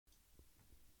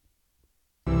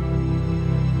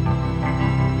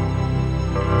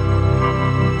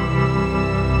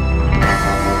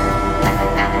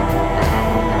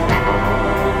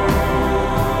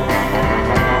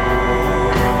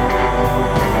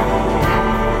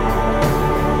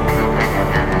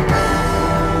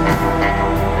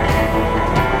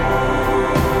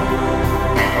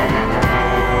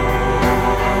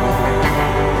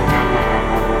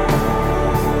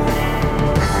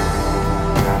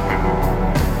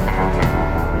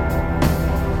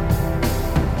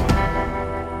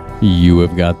You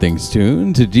have got things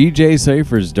tuned to DJ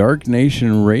Cypher's Dark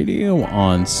Nation Radio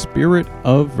on Spirit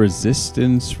of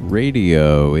Resistance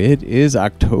Radio. It is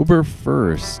October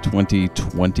 1st,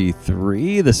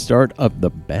 2023, the start of the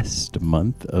best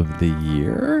month of the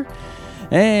year.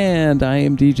 And I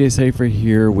am DJ Cypher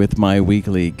here with my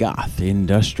weekly goth,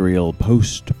 industrial,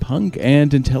 post-punk,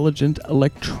 and intelligent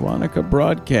electronica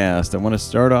broadcast. I want to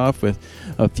start off with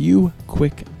a few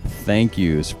quick thank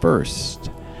yous. First,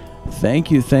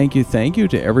 thank you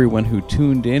to everyone who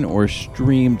tuned in or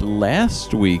streamed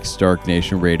last week's Dark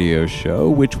Nation Radio show,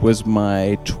 which was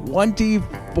my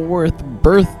 24th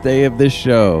birthday of this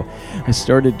show. I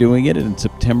started doing it in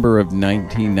September of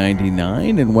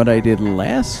 1999, and what I did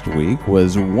last week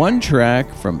was one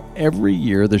track from every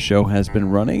year the show has been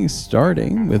running,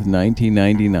 starting with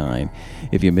 1999.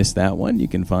 If you missed that one, you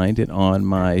can find it on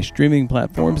my streaming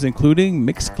platforms, including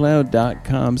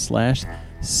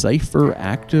mixcloud.com/Cypher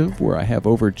Active, where I have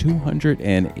over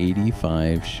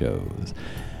 285 shows.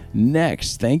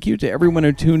 Next, thank you to everyone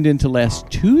who tuned into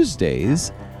last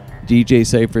Tuesday's DJ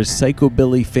Cypher's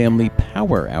Psychobilly Family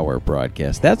Power Hour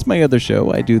broadcast. That's my other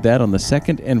show. I do that on the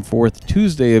second and fourth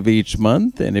Tuesday of each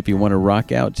month, and if you want to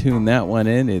rock out, tune that one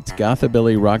in. It's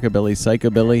gothabilly, rockabilly,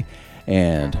 psychobilly,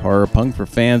 and horror punk for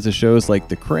fans of shows like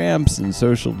The Cramps and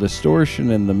Social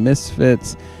Distortion and The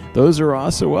Misfits. Those are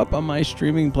also up on my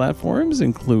streaming platforms,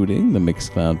 including the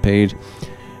Mixcloud page.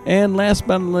 And last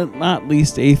but not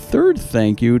least, a third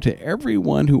thank you to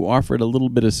everyone who offered a little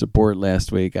bit of support last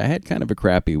week. I had kind of a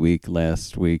crappy week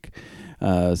last week.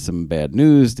 Some bad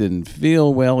news, didn't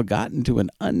feel well, got into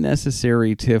an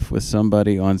unnecessary tiff with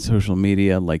somebody on social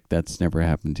media, like that's never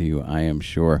happened to you, I am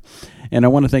sure. And I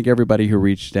want to thank everybody who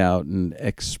reached out and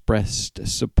expressed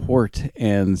support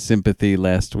and sympathy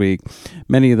last week.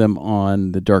 Many of them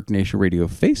on the Dark Nation Radio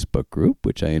Facebook group,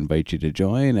 which I invite you to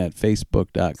join at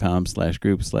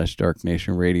facebook.com/group/Dark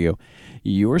Nation Radio.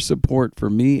 Your support for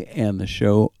me and the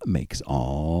show makes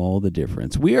all the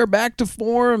difference. We are back to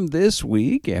form this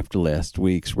week after last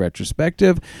week's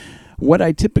retrospective. What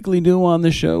I typically do on the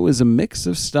show is a mix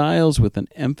of styles with an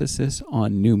emphasis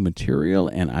on new material,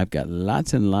 and I've got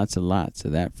lots and lots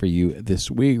of that for you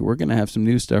this week. We're going to have some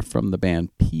new stuff from the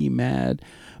band P-Mad,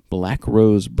 Black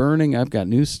Rose Burning. I've got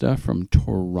new stuff from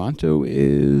Toronto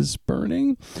is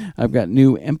Burning. I've got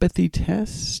new Empathy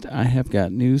Test. I have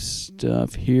got new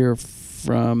stuff here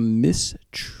from Miss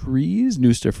Trees,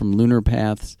 new stuff from Lunar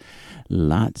Paths.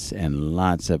 Lots and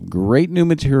lots of great new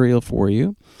material for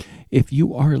you. If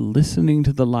you are listening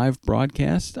to the live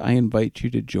broadcast, I invite you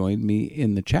to join me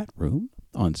in the chat room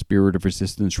on Spirit of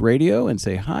Resistance Radio and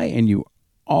say hi, and you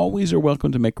always are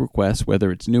welcome to make requests,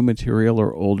 whether it's new material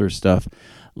or older stuff.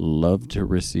 Love to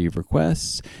receive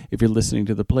requests. If you're listening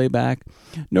to the playback,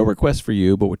 no requests for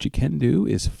you, but what you can do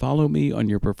is follow me on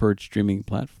your preferred streaming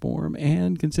platform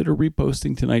and consider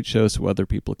reposting tonight's show so other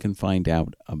people can find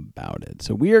out about it.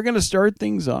 So we are going to start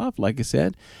things off, like I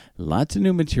said, lots of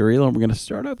new material, and we're going to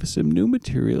start off with some new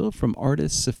material from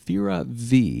artist Saphira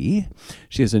V.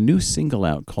 She has a new single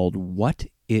out called What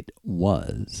It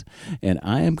Was. And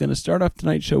I am going to start off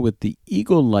tonight's show with the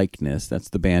Ego Likeness. That's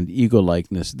the band Ego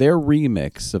Likeness. Their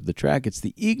remix of the track. It's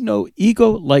the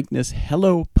Ego Likeness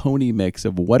Hello Pony mix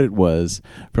of What It Was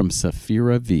from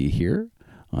Saphira V here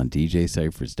on DJ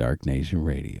Cypher's Dark Nation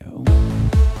Radio.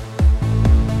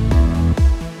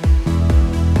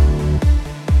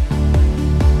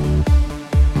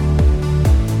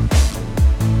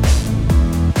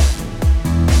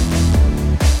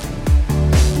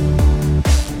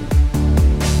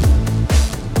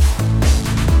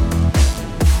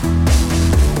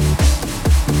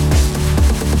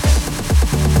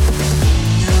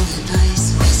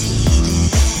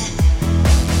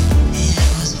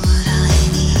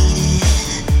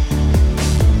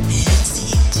 It's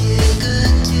the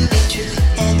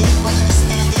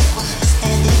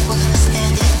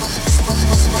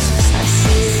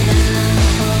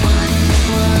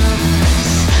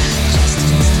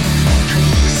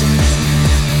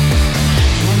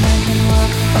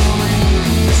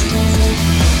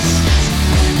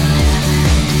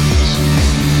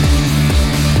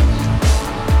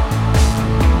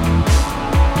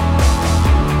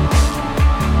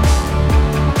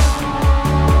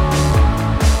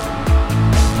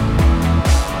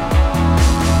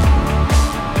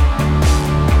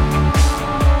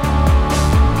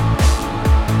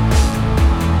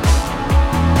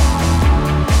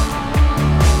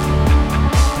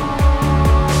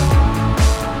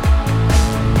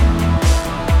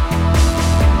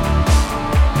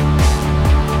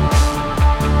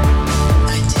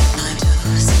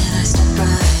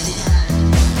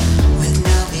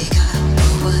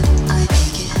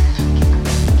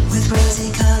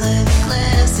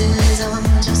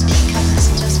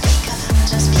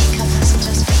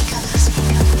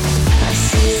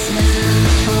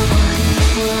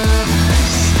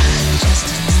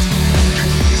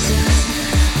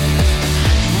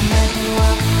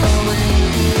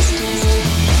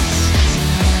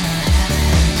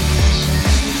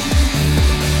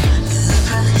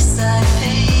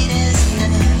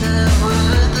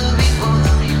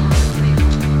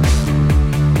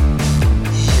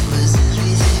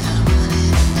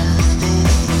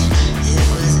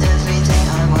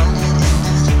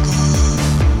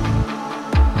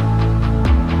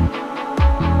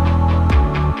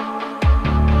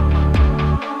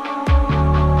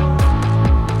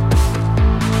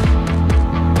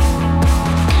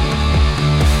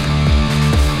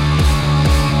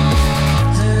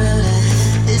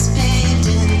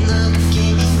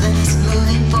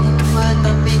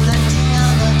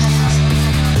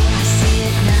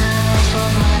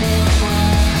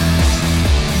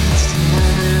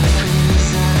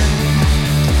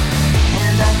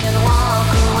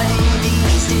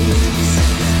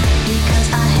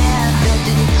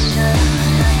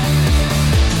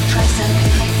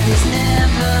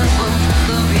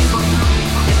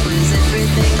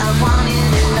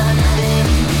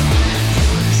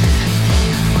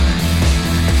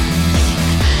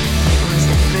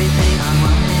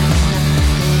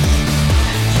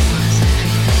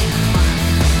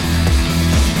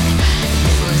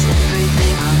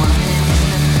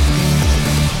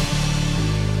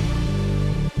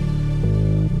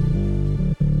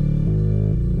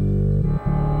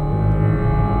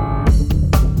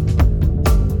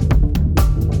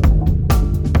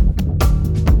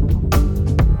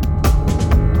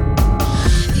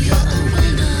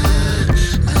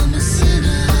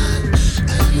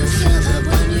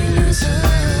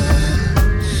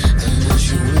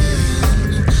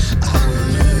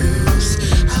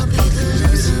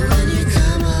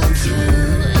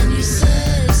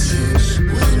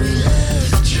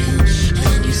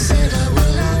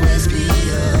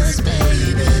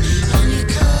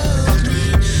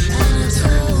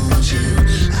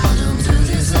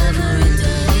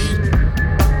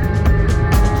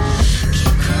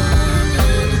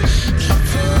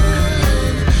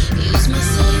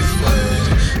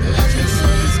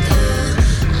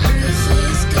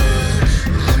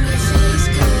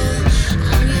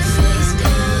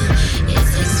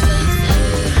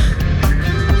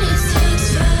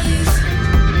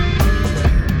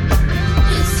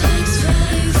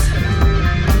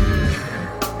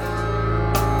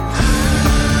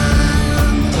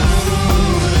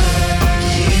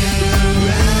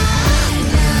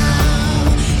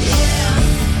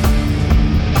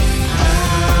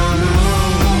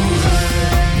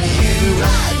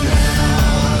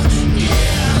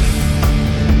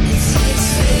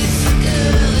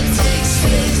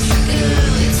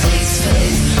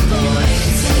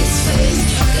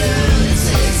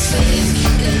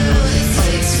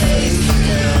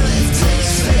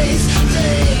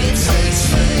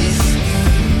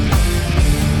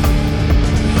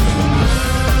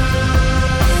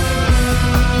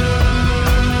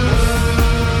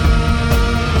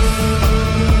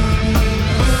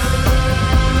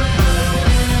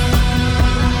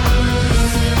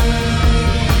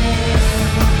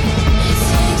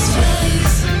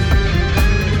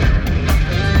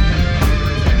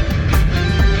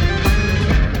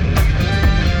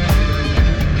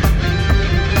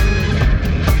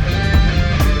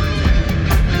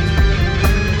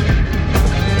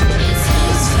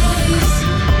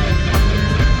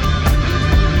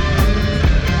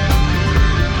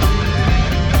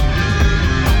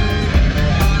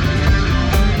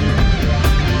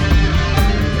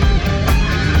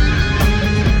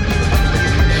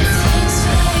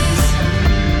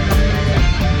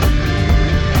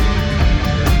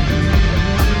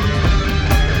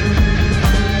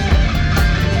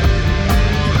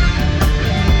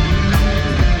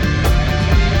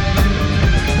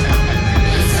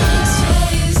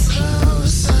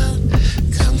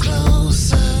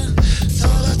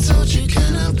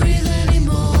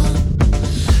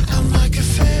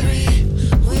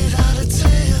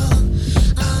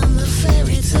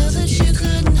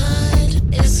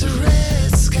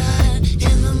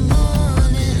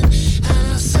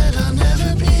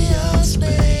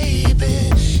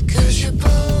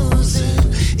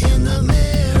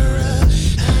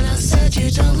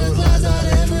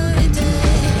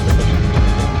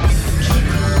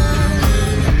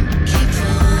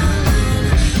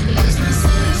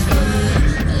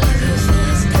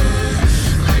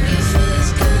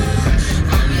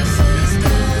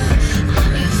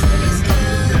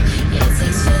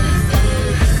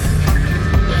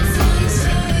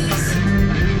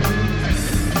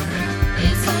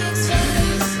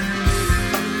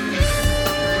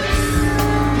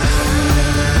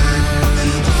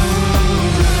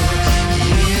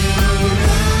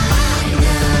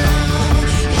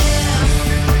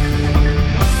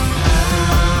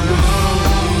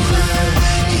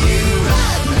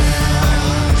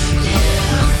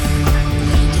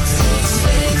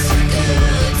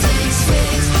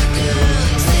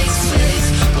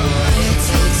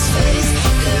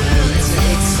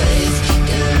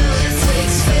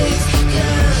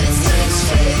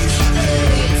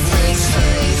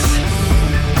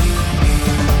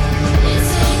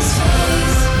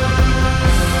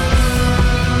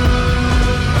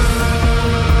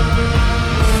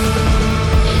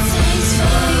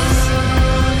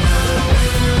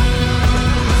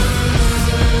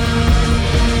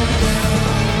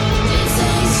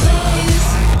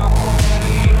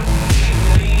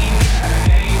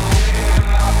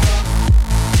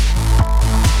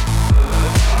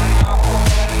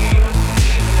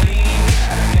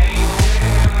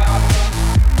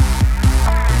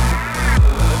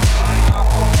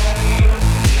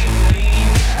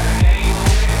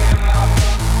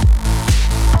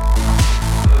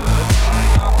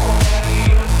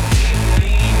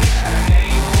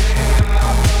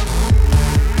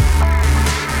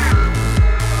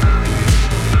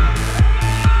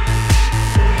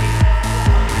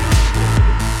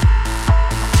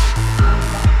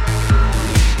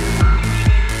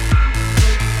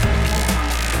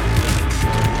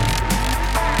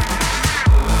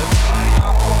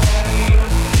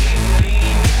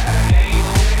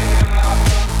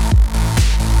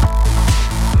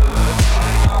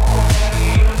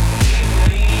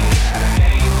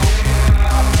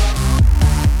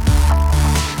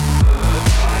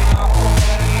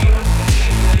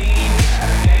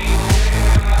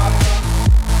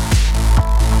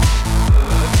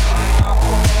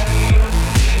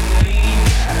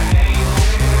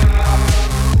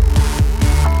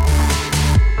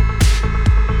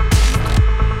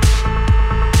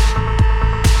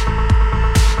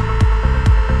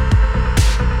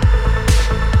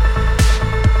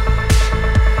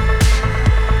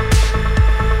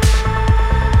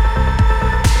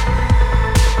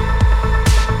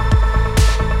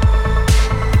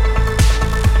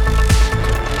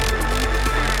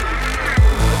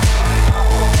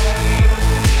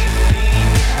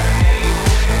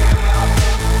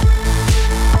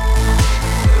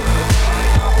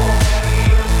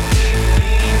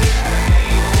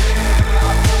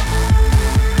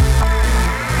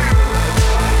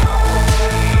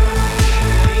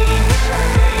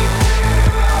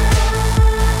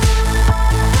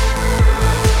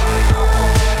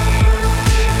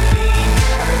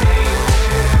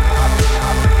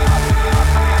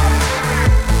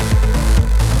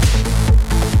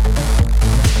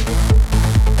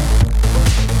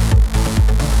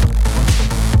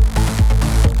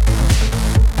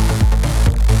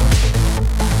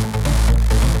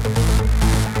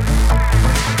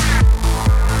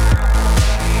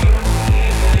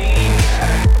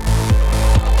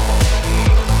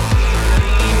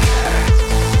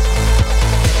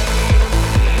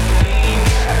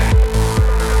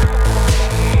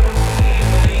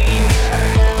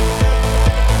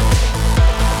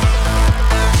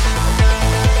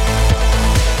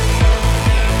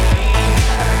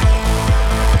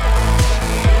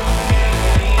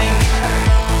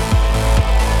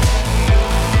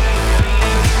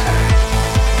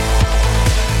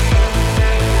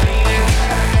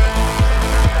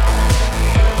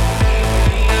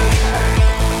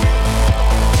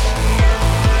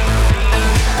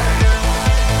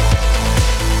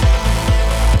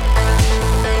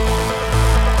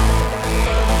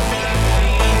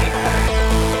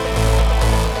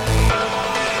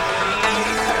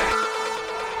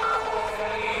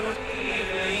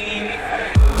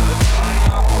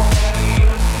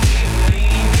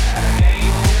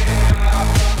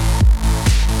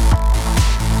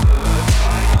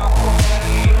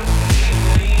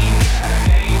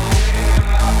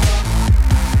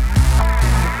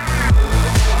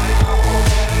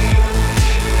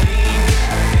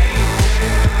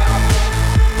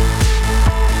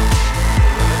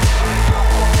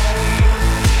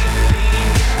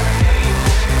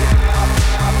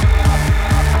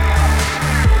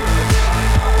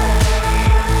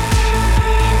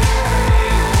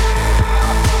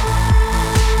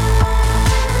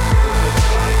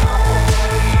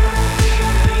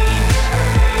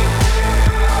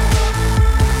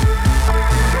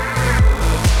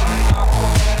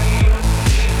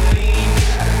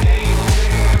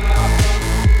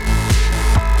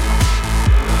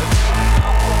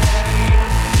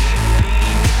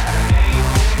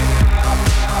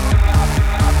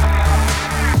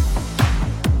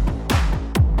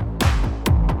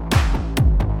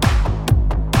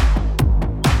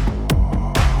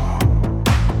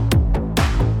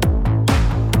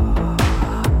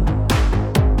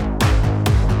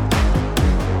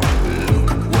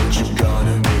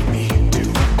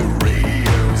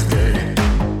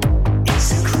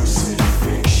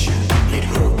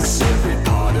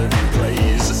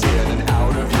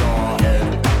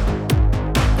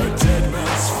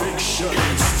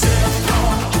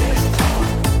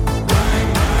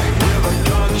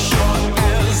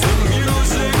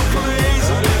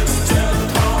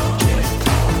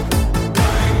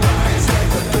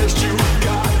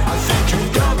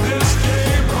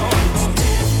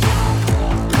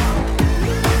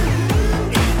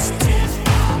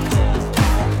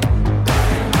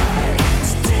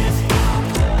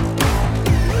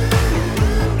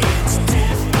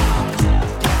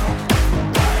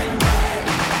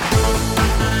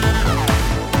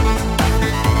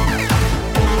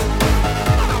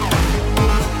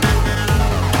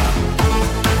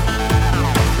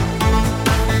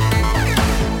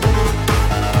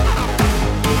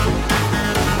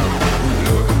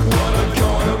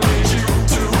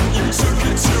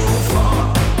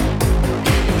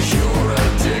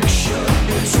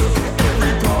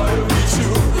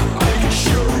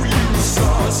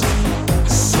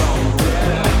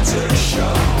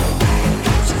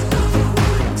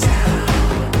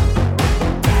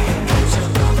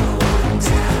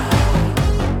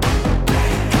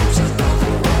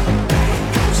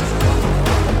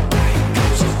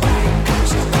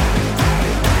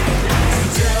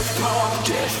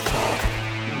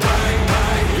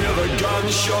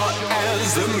shot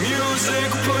as the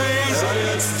music plays, and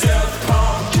it's death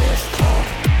pop,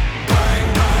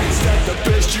 bang bang. Is that the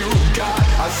best you got?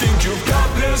 I think you've got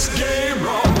this game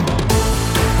wrong.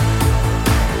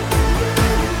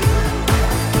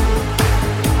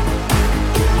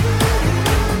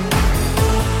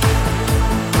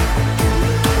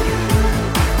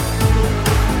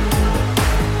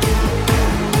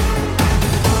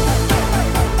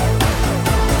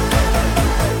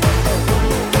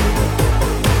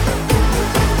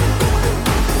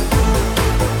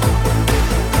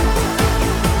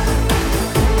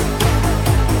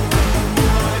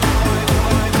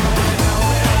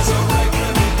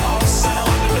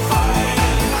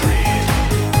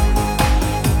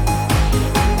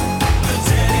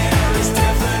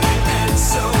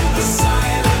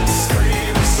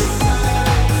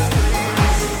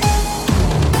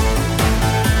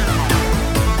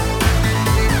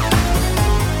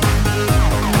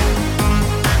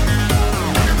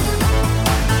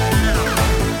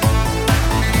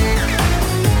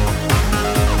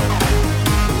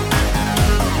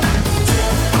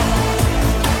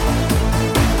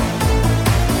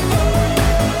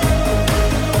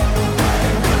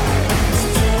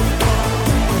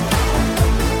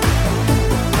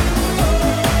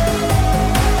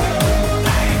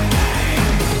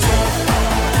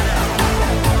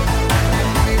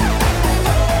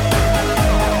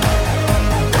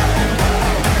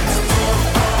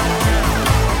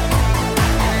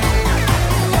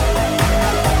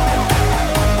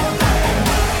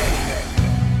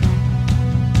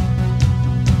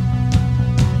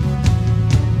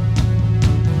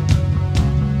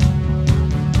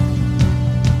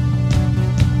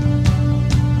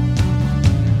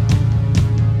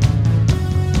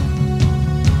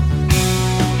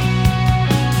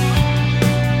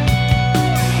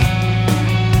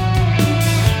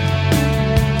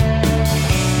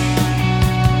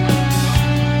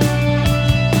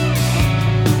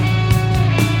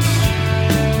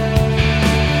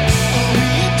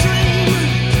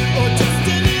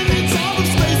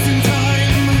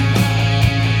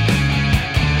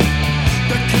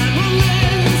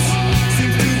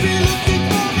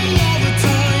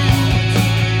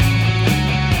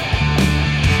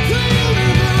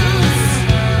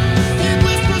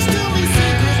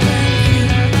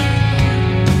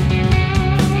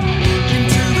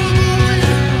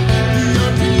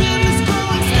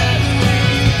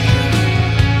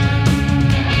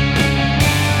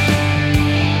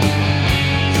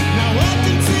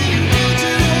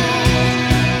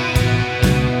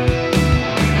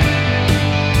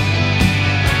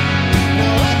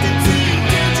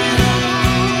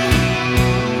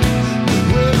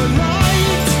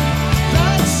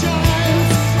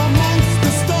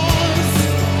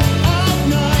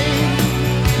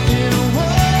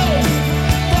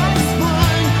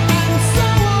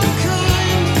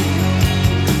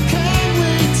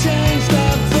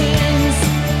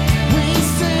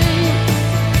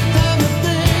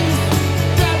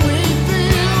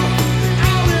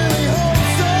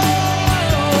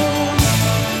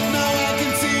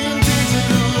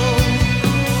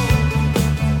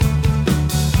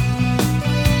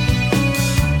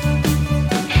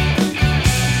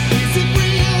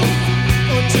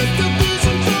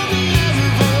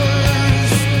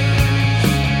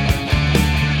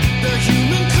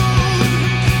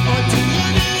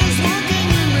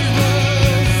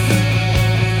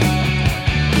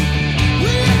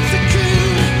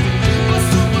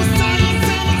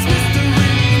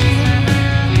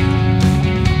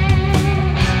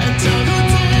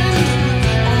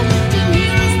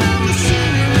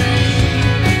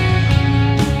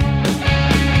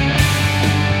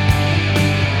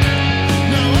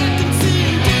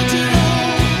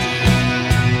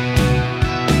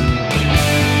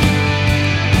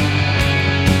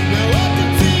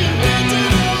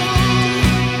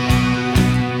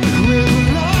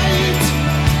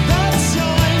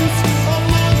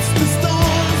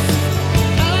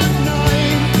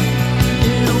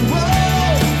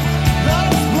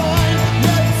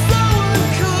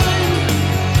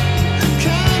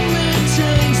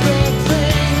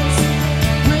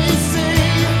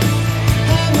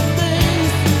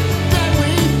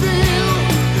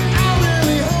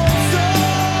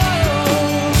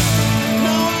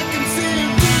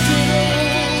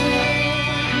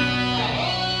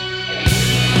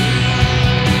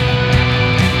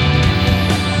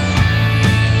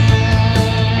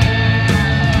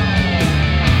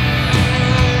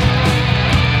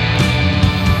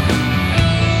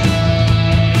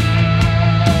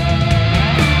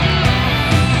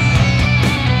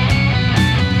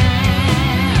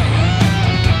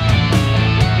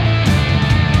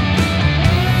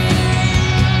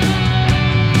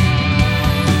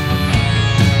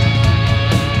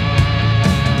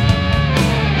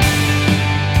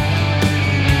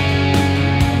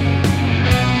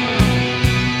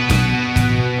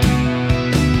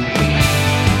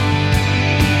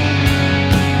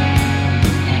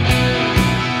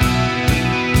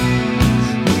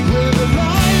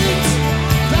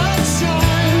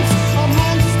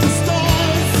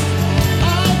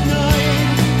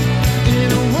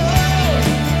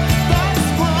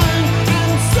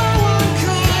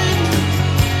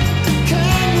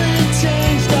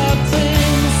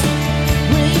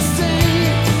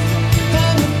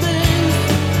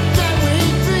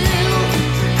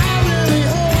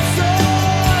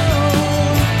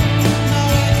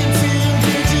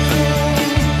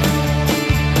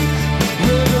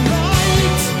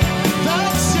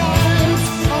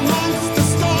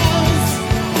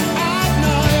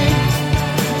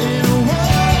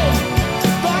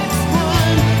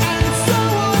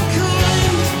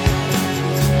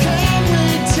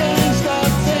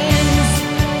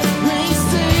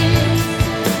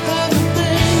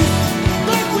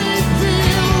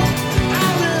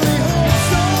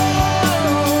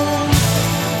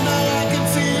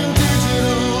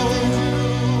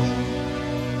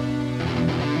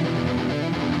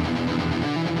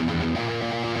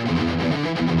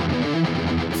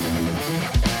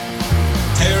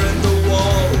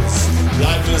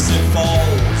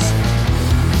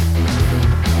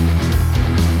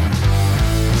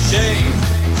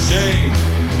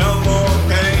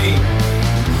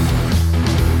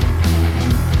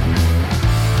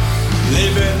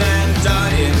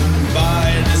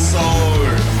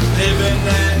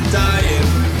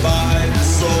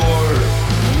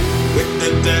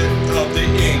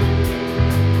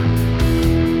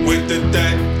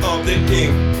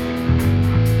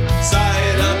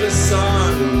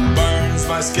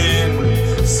 my skin.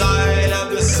 Sight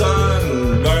of the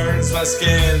sun burns my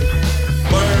skin.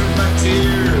 Burn my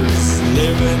tears,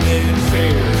 living in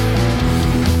fear.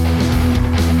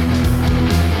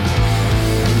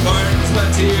 Burns my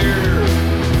tears.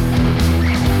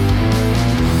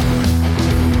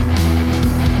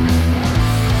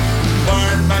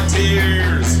 Burn my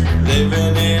tears,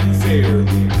 living in fear.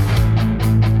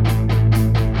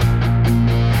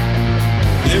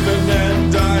 Living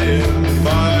and dying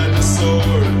by the sword.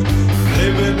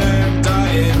 Living and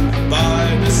dying by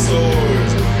the sword.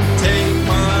 Take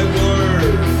my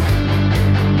word.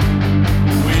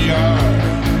 We are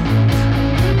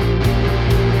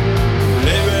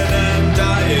living and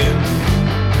dying.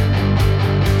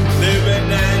 Living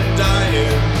and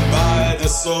dying by the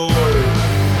sword.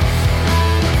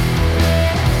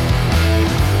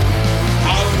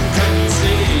 How can you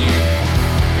see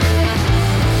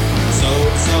so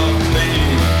softly?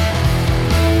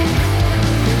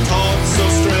 Thoughts so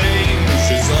strange,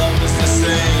 it's always the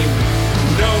same.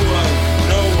 No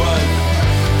one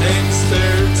thinks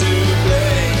they're to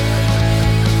blame.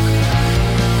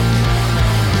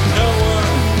 No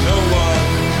one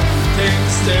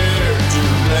thinks they're to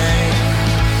blame.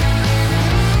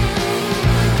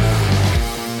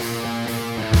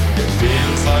 It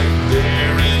feels like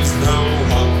there is no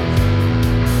hope.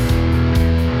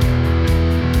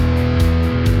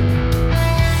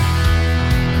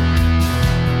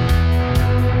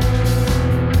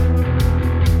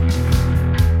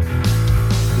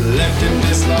 Left in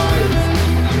this life,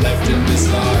 left in this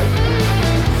life.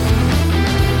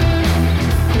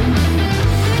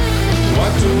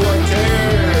 What do I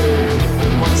care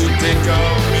what you think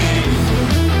of me?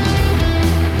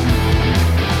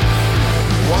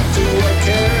 What do I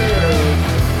care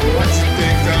what you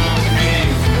think of me?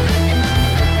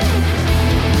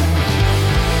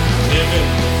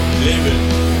 Living,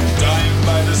 dying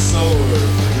by the sword.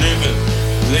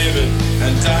 Living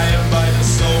and dying by the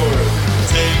sword.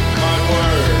 Take my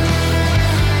word.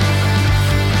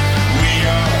 We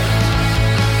are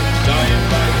dying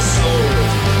by the sword.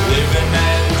 Living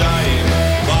and dying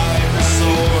by the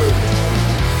sword.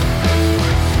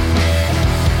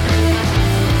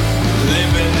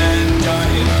 Living and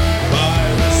dying by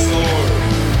the sword.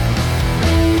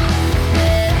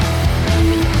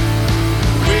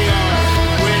 We are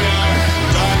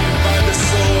dying by the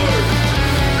sword.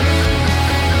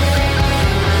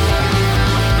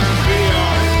 We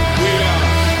are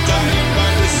dying by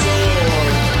the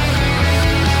sword.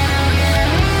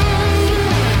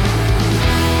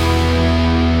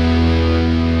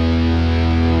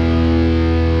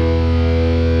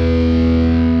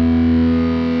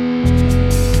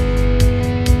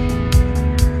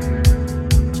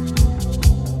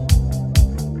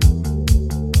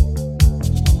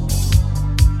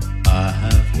 I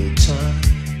have no time,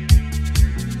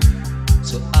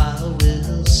 so I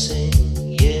will sing,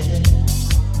 yeah.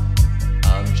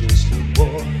 I'm just a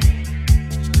boy,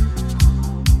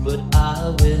 but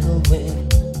I will win,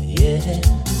 yeah.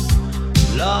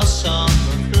 Lost song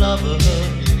of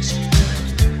lovers,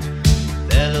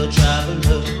 fellow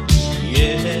travelers,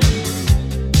 yeah.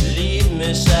 Leave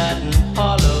me sad and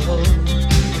hollow,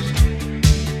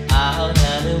 out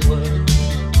any word.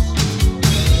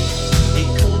 It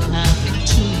could happen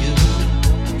to you,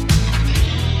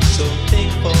 so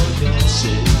think for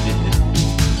yourself.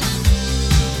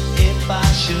 If I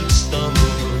should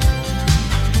stumble,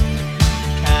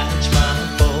 catch my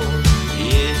fall,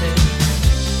 yeah.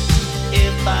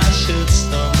 If I should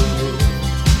stumble,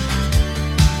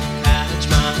 catch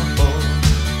my fall,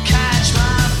 catch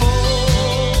my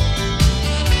fall.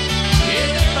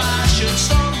 If I should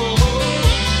stumble,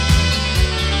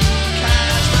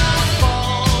 catch my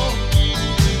fall.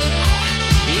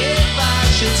 If I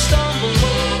should stumble,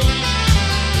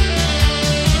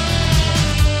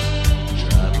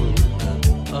 travel and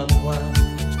unwind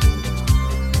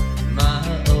my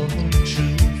own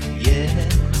truth, yeah.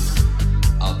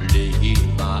 I've laid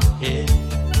my head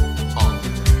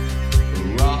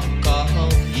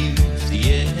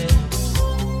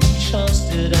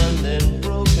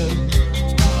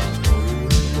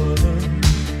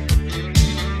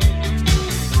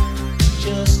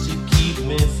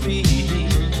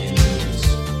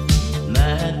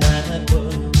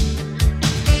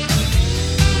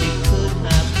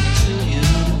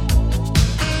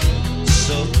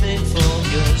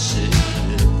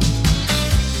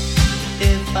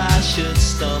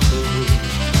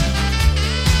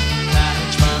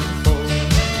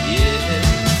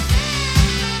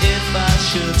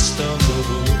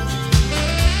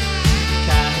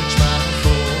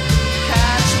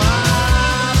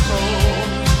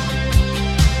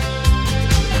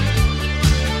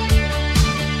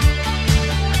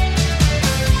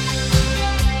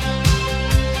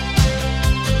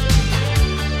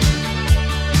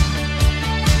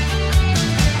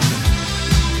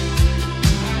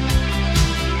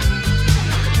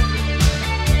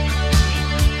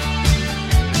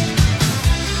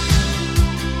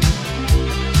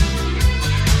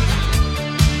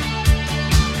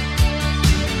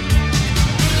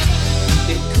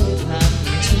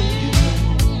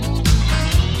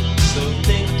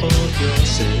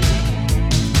yourself.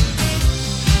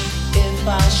 If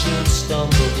I should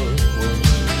stumble,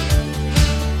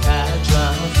 catch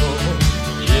my fall,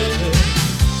 yeah.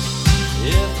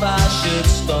 If I should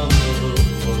stumble,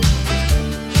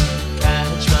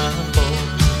 catch my fall,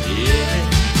 yeah.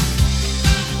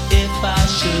 If I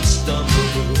should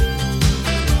stumble,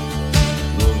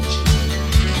 won't you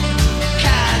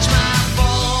catch my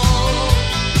fall?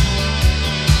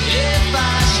 If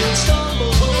I should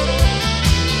stumble,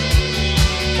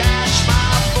 catch my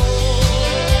fall.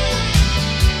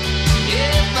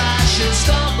 If I should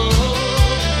stumble,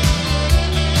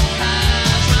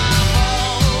 catch my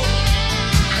fall.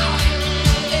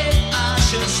 If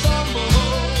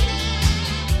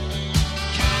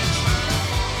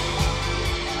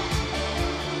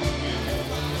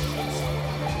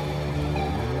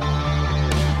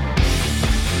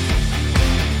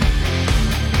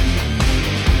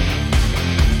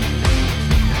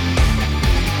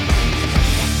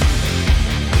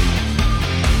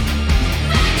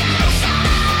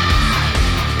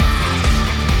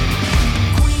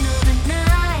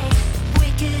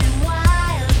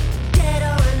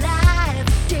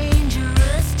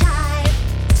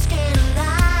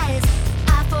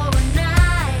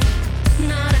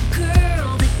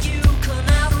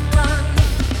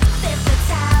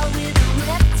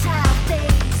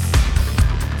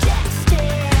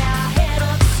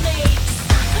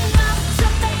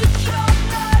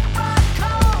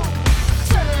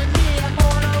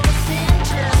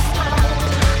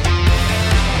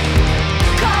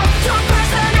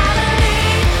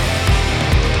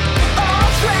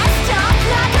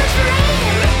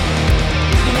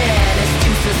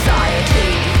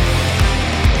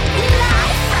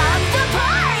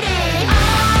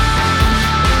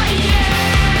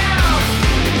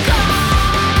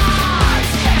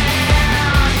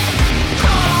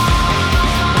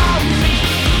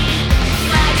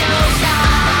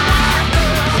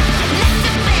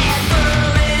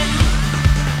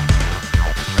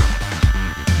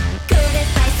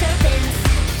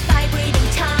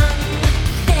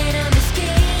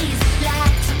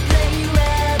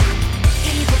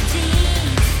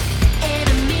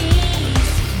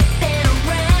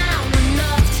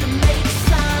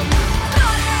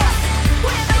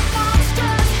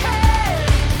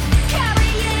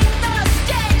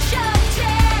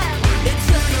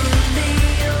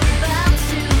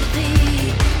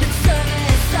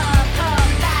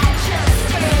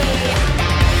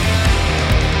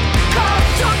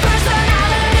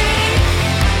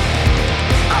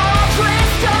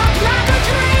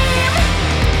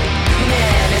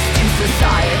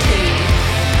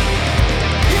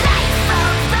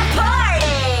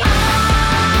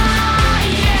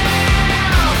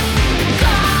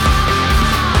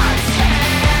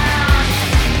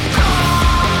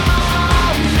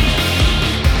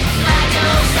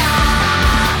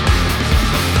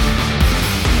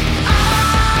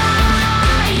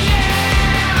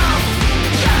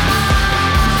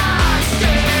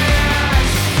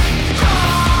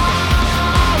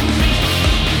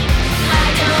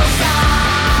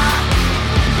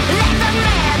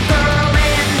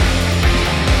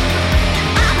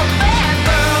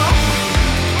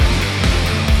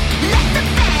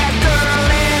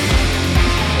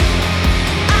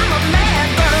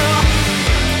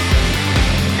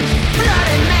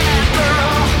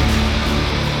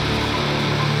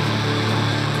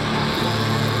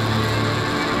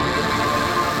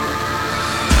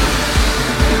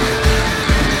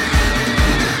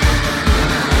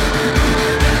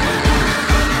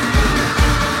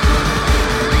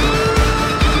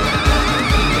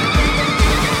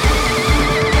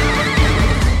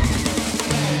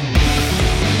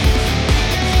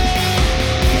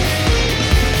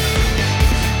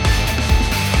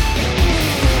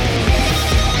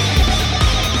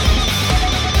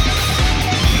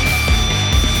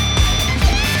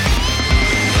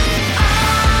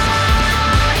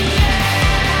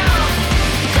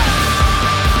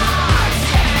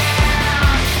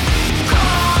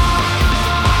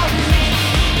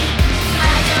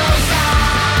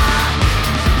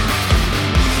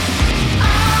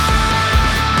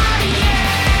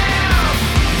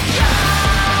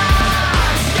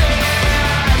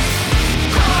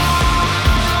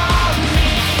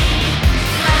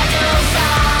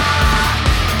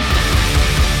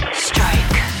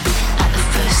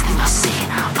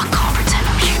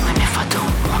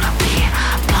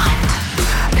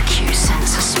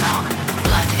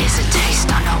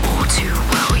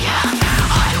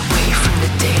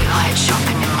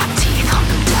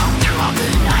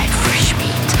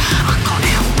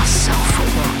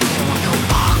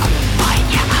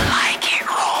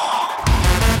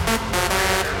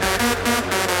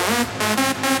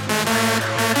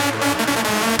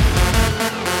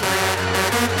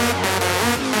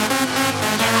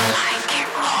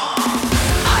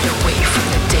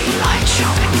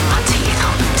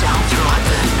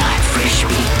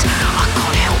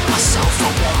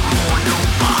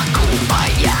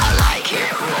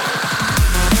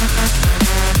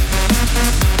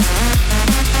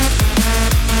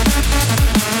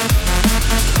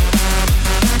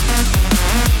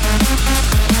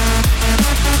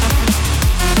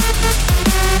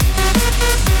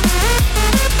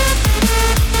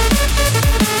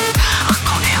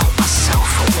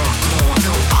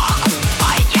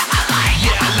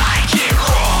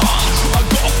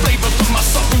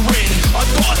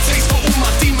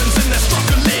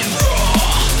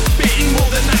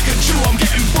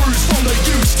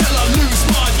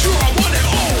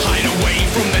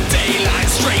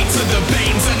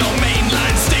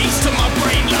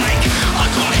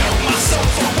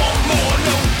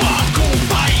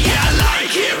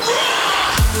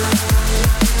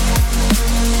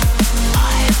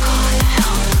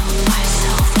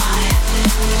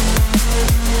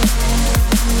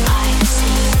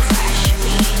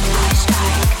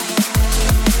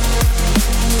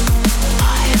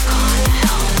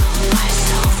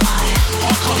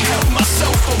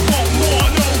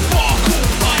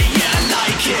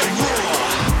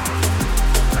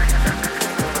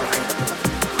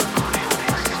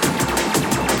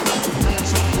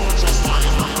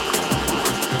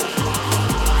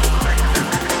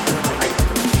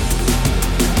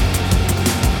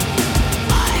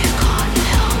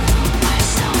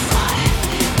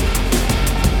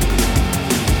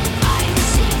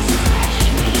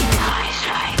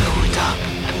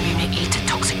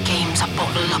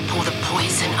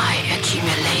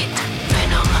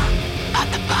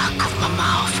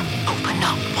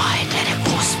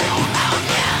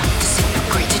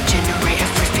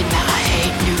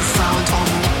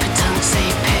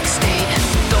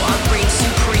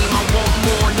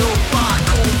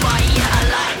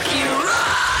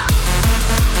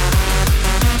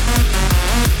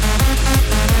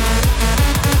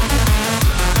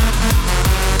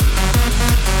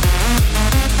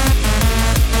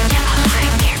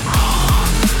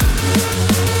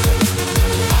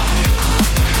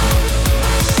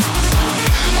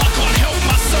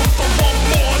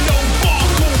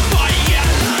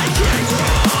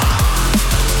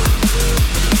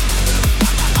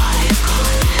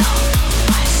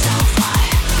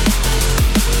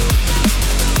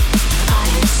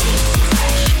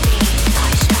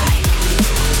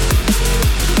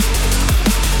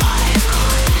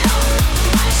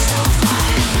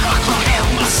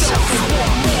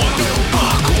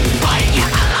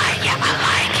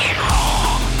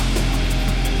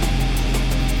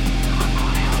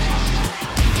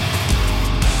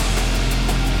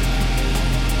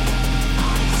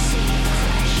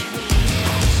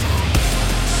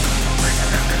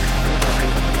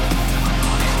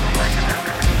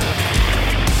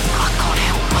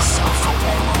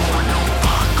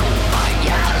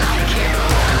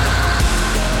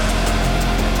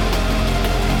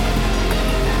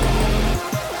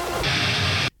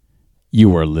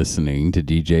You are listening to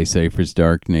DJ Cypher's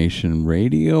Dark Nation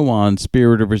Radio on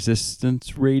Spirit of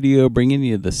Resistance Radio, bringing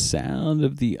you the sound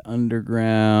of the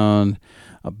underground,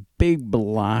 a big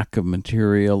block of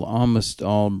material, almost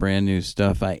all brand new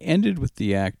stuff. I ended with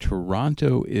the act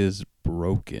Toronto is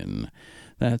Broken.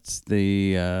 That's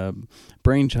the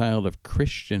brainchild of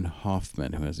Christian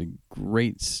Hoffman, who has a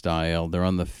great style. They're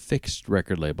on the Fixed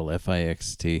record label,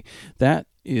 F-I-X-T. That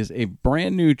is a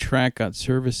brand new track, got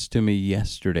serviced to me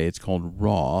yesterday. It's called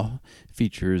Raw.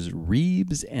 Features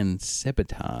Reeves and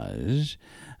Sabotage.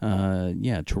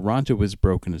 Toronto is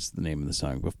Broken is the name of the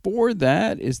song. Before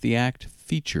that is the act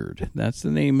Featured. That's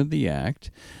the name of the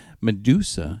act.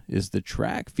 Medusa is the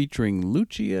track featuring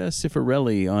Lucia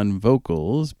Cifarelli on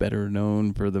vocals, better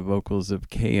known for the vocals of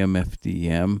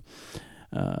KMFDM.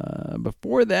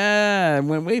 Before that, I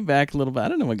went way back a little bit. I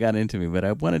don't know what got into me, but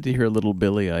I wanted to hear a little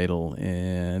Billy Idol.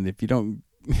 And if you don't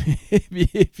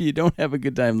if you don't have a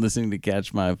good time listening to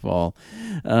Catch My Fall,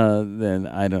 then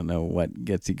I don't know what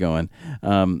gets you going.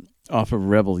 Off of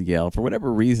Rebel Yell, for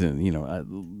whatever reason,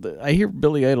 I hear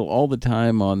Billy Idol all the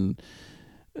time on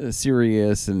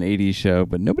Sirius and 80s show,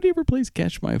 but nobody ever plays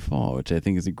Catch My Fall, which I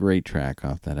think is a great track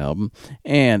off that album.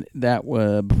 And that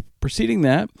was preceding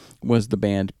that was the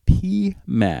band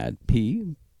P-Mad,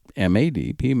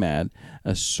 P-M-A-D, P-Mad.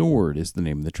 A Sword is the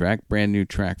name of the track. Brand new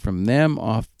track from them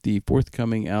off the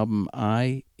forthcoming album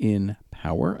I in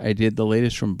Power. I did the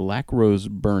latest from Black Rose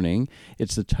Burning.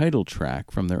 It's the title track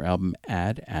from their album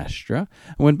Ad Astra.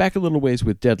 I went back a little ways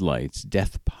with Deadlights.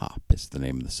 Death Pop is the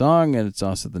name of the song, and it's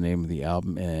also the name of the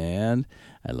album, and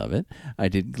I love it. I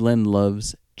did Glenn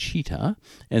Love's Cheetah,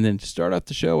 and then to start off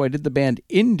the show, I did the band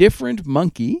Indifferent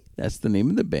Monkey. That's the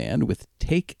name of the band, with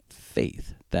Take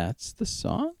Faith. That's the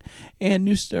song. And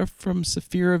new stuff from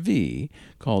Saphira V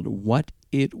called What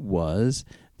It Was,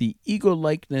 the Ego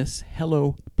Likeness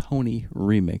Hello Pony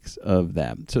remix of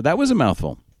that. So that was a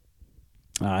mouthful.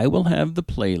 I will have the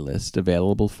playlist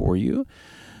available for you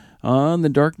on the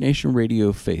Dark Nation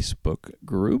Radio Facebook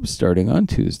group starting on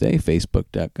Tuesday,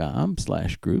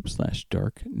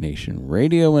 facebook.com/group/Dark Nation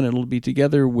Radio, and it'll be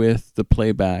together with the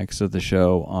playbacks of the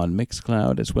show on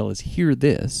Mixcloud as well as Hear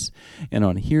This, and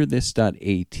on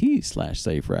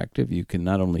hearthis.at/cypheractive you can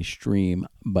not only stream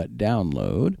but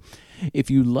download.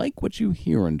 If you like what you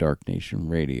hear on Dark Nation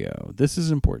Radio, this is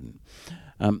important.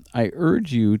 I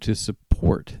urge you to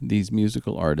support these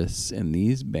musical artists and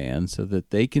these bands so that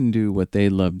they can do what they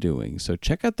love doing. So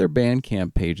check out their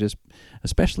Bandcamp pages,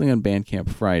 especially on Bandcamp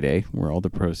Friday, where all the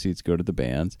proceeds go to the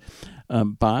bands.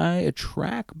 Buy a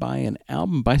track, buy an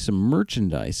album, buy some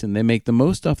merchandise, and they make the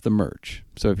most off the merch.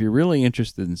 So if you're really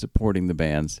interested in supporting the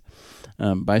bands,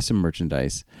 buy some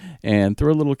merchandise and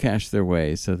throw a little cash their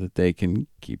way so that they can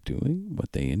keep doing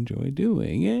what they enjoy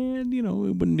doing. And,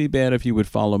 it wouldn't be bad if you would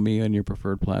follow me on your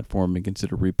preferred platform and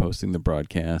consider reposting the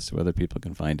broadcast so other people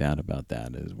can find out about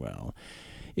that as well.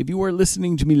 If you are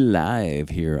listening to me live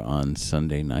here on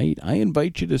Sunday night, I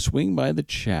invite you to swing by the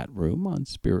chat room on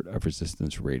Spirit of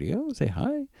Resistance Radio. Say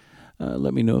hi.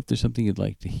 Let me know if there's something you'd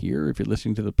like to hear. If you're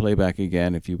listening to the playback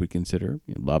again, if you would consider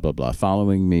blah, blah, blah,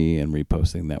 following me and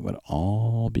reposting, that would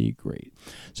all be great.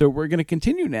 So we're going to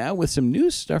continue now with some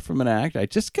new stuff from an act. I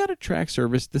just got a track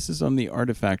service. This is on the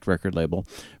Artifact record label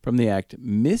from the act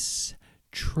Miss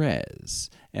Trez,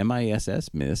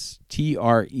 M-I-S-S, Miss,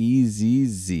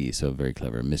 T-R-E-Z-Z, so very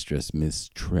clever, Mistress Miss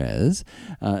Trez.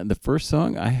 The first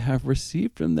song I have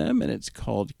received from them, and it's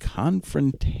called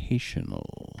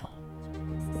Confrontational.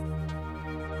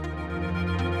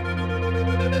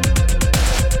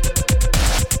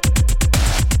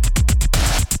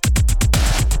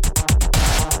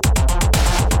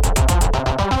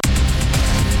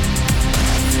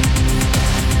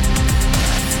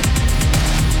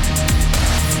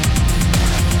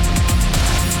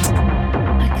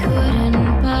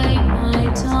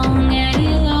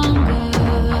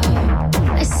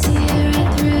 I see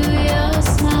right through your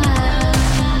smile.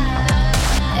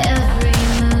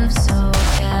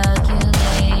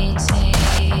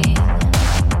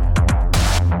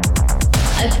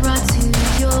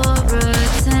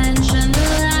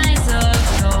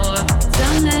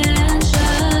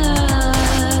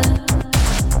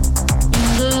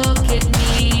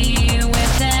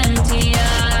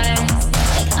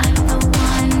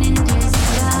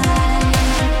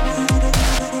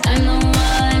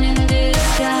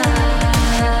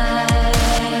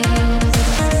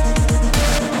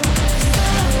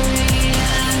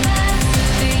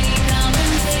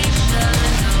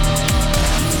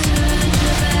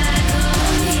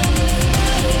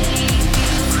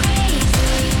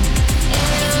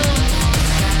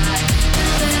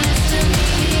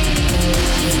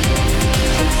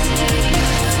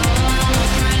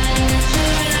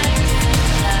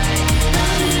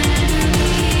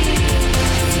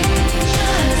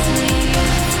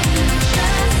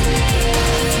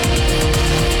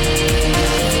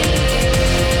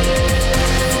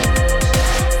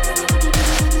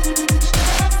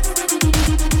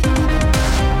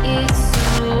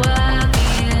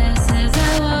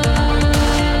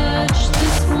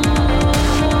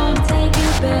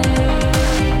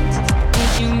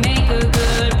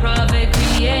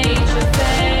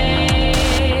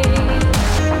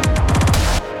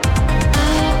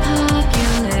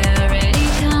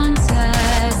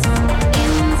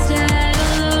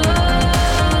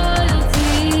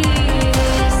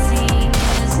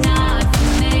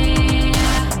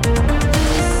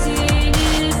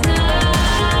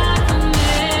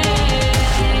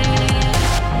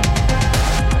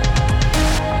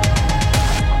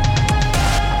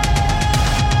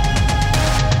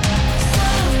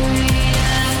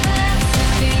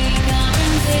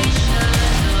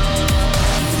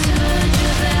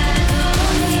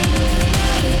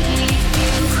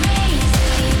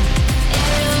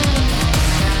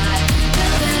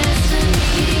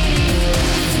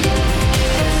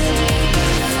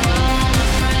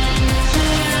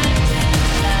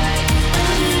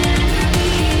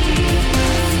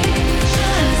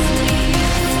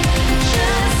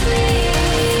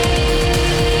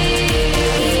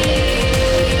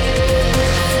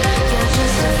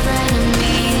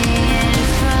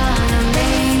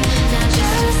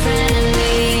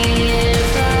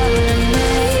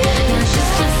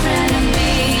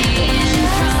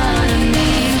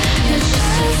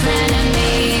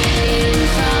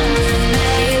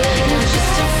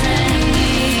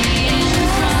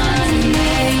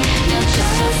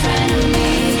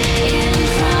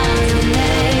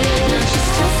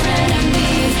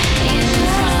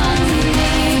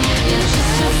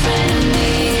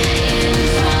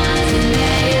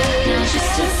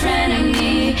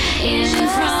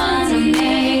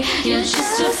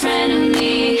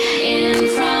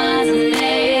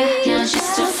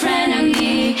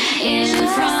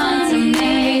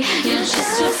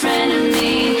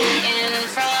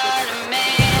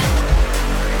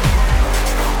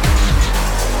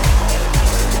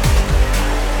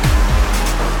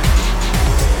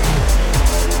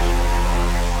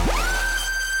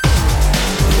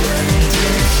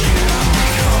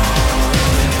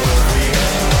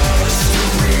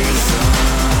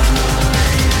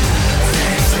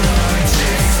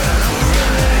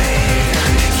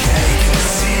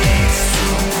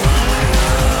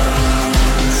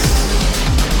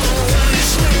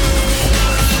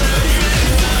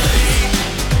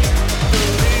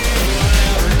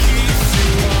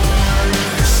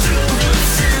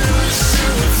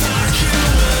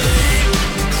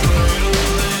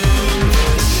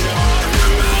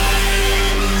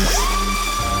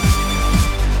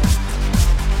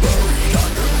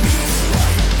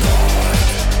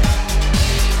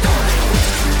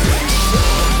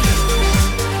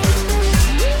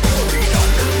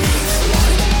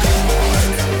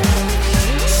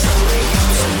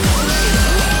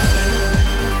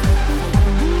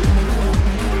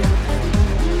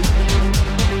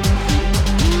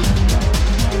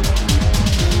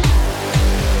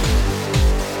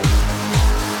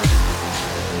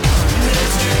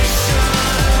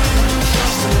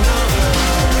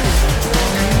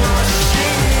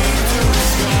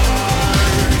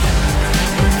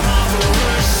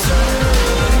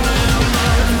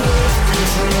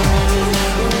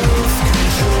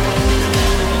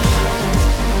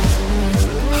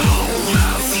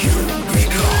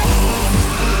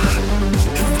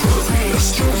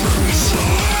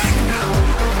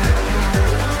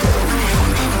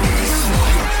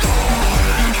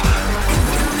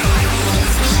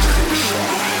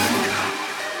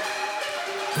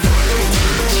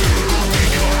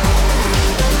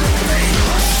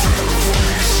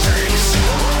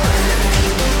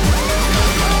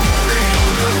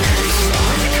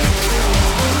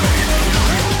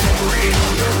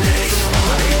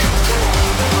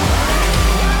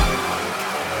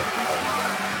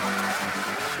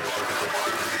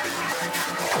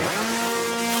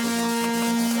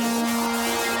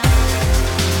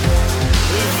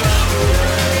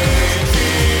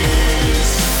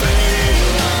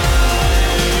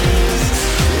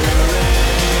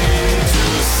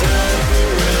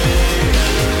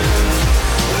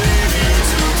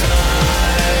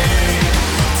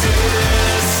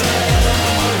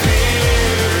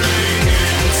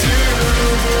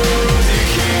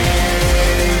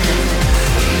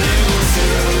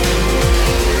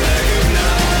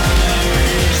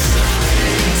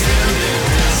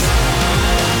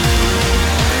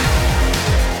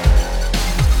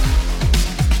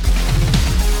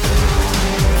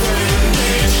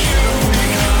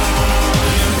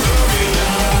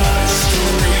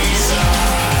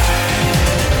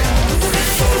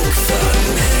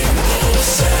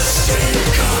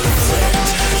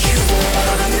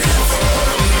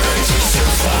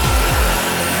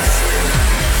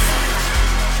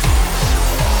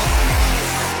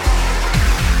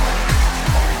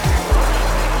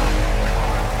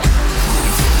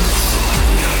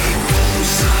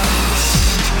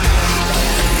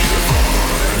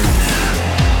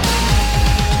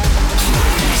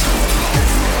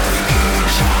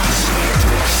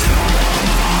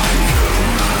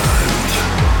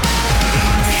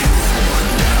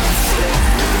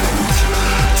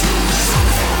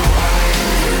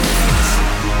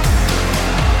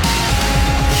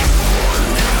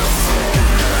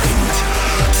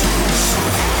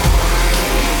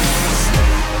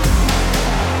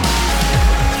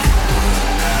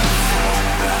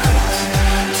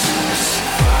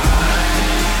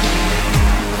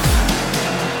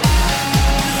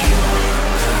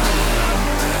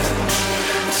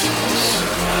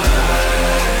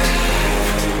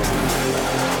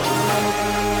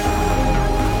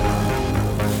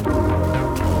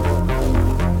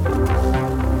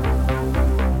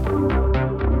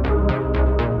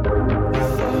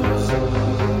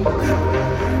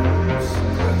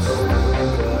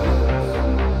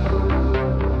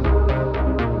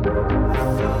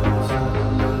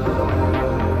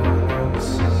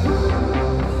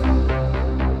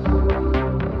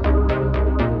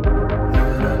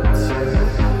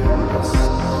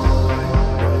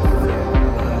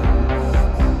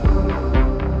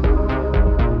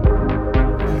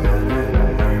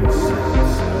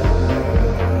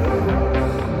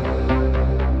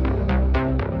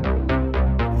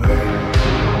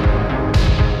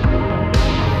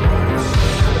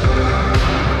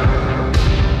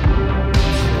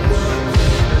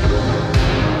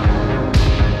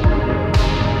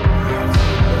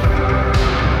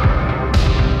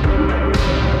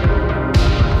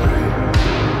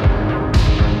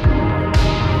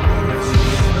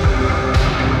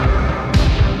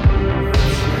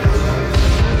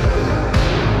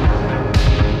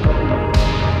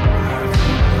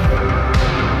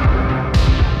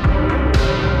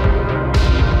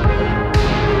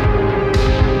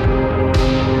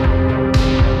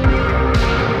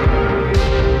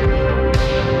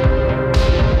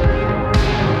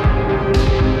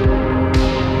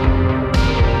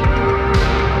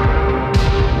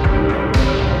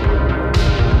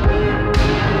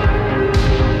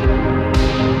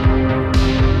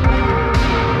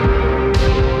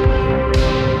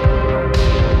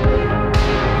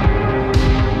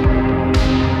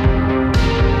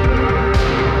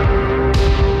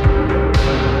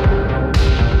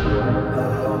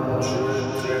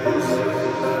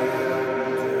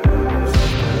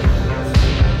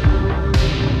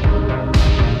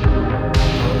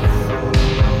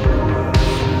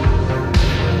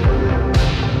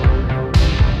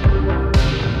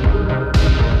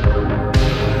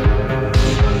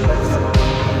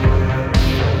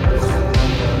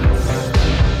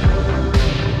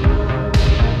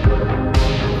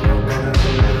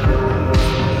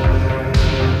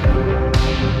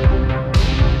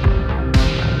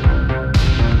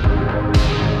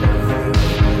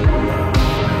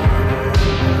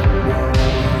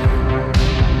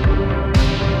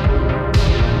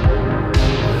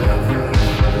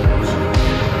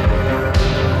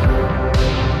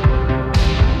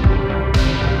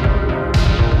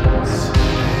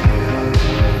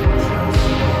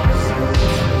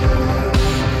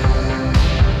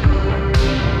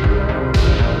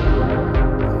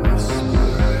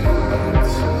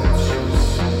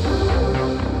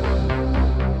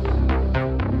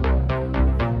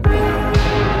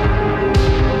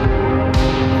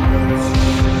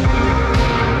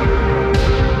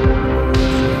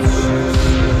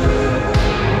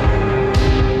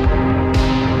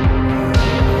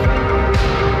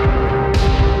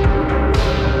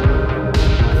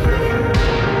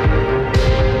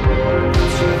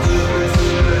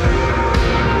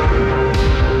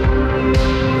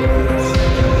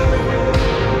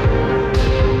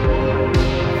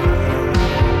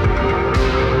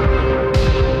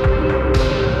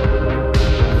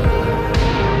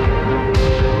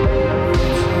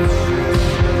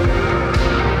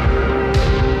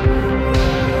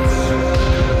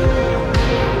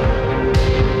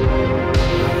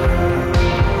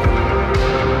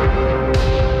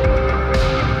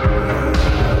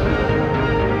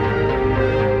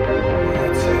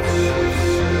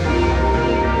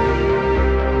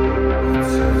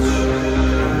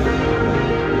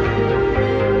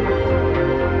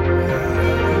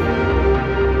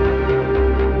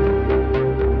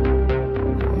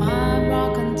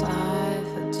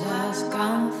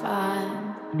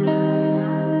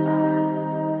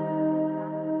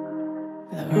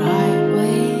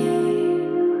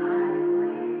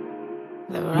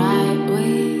 the right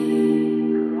way.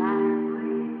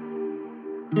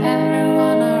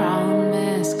 Everyone around me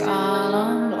is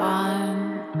colorblind.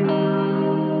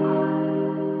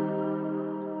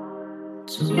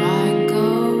 Do I go?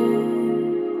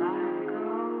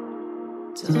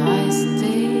 Do I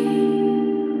stay?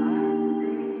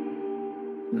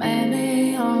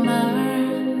 Maybe I'll never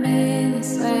be the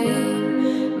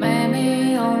same.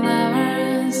 Maybe I'll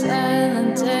never sail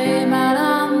and tame, but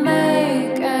I'll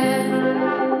make it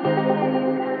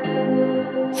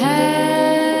happy.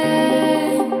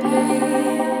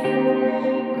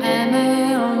 Maybe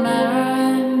I'll never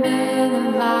be the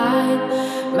light.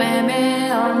 Maybe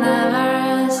I'll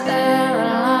never stay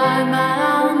alive, but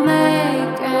I'll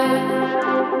make it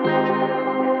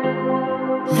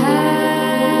happy.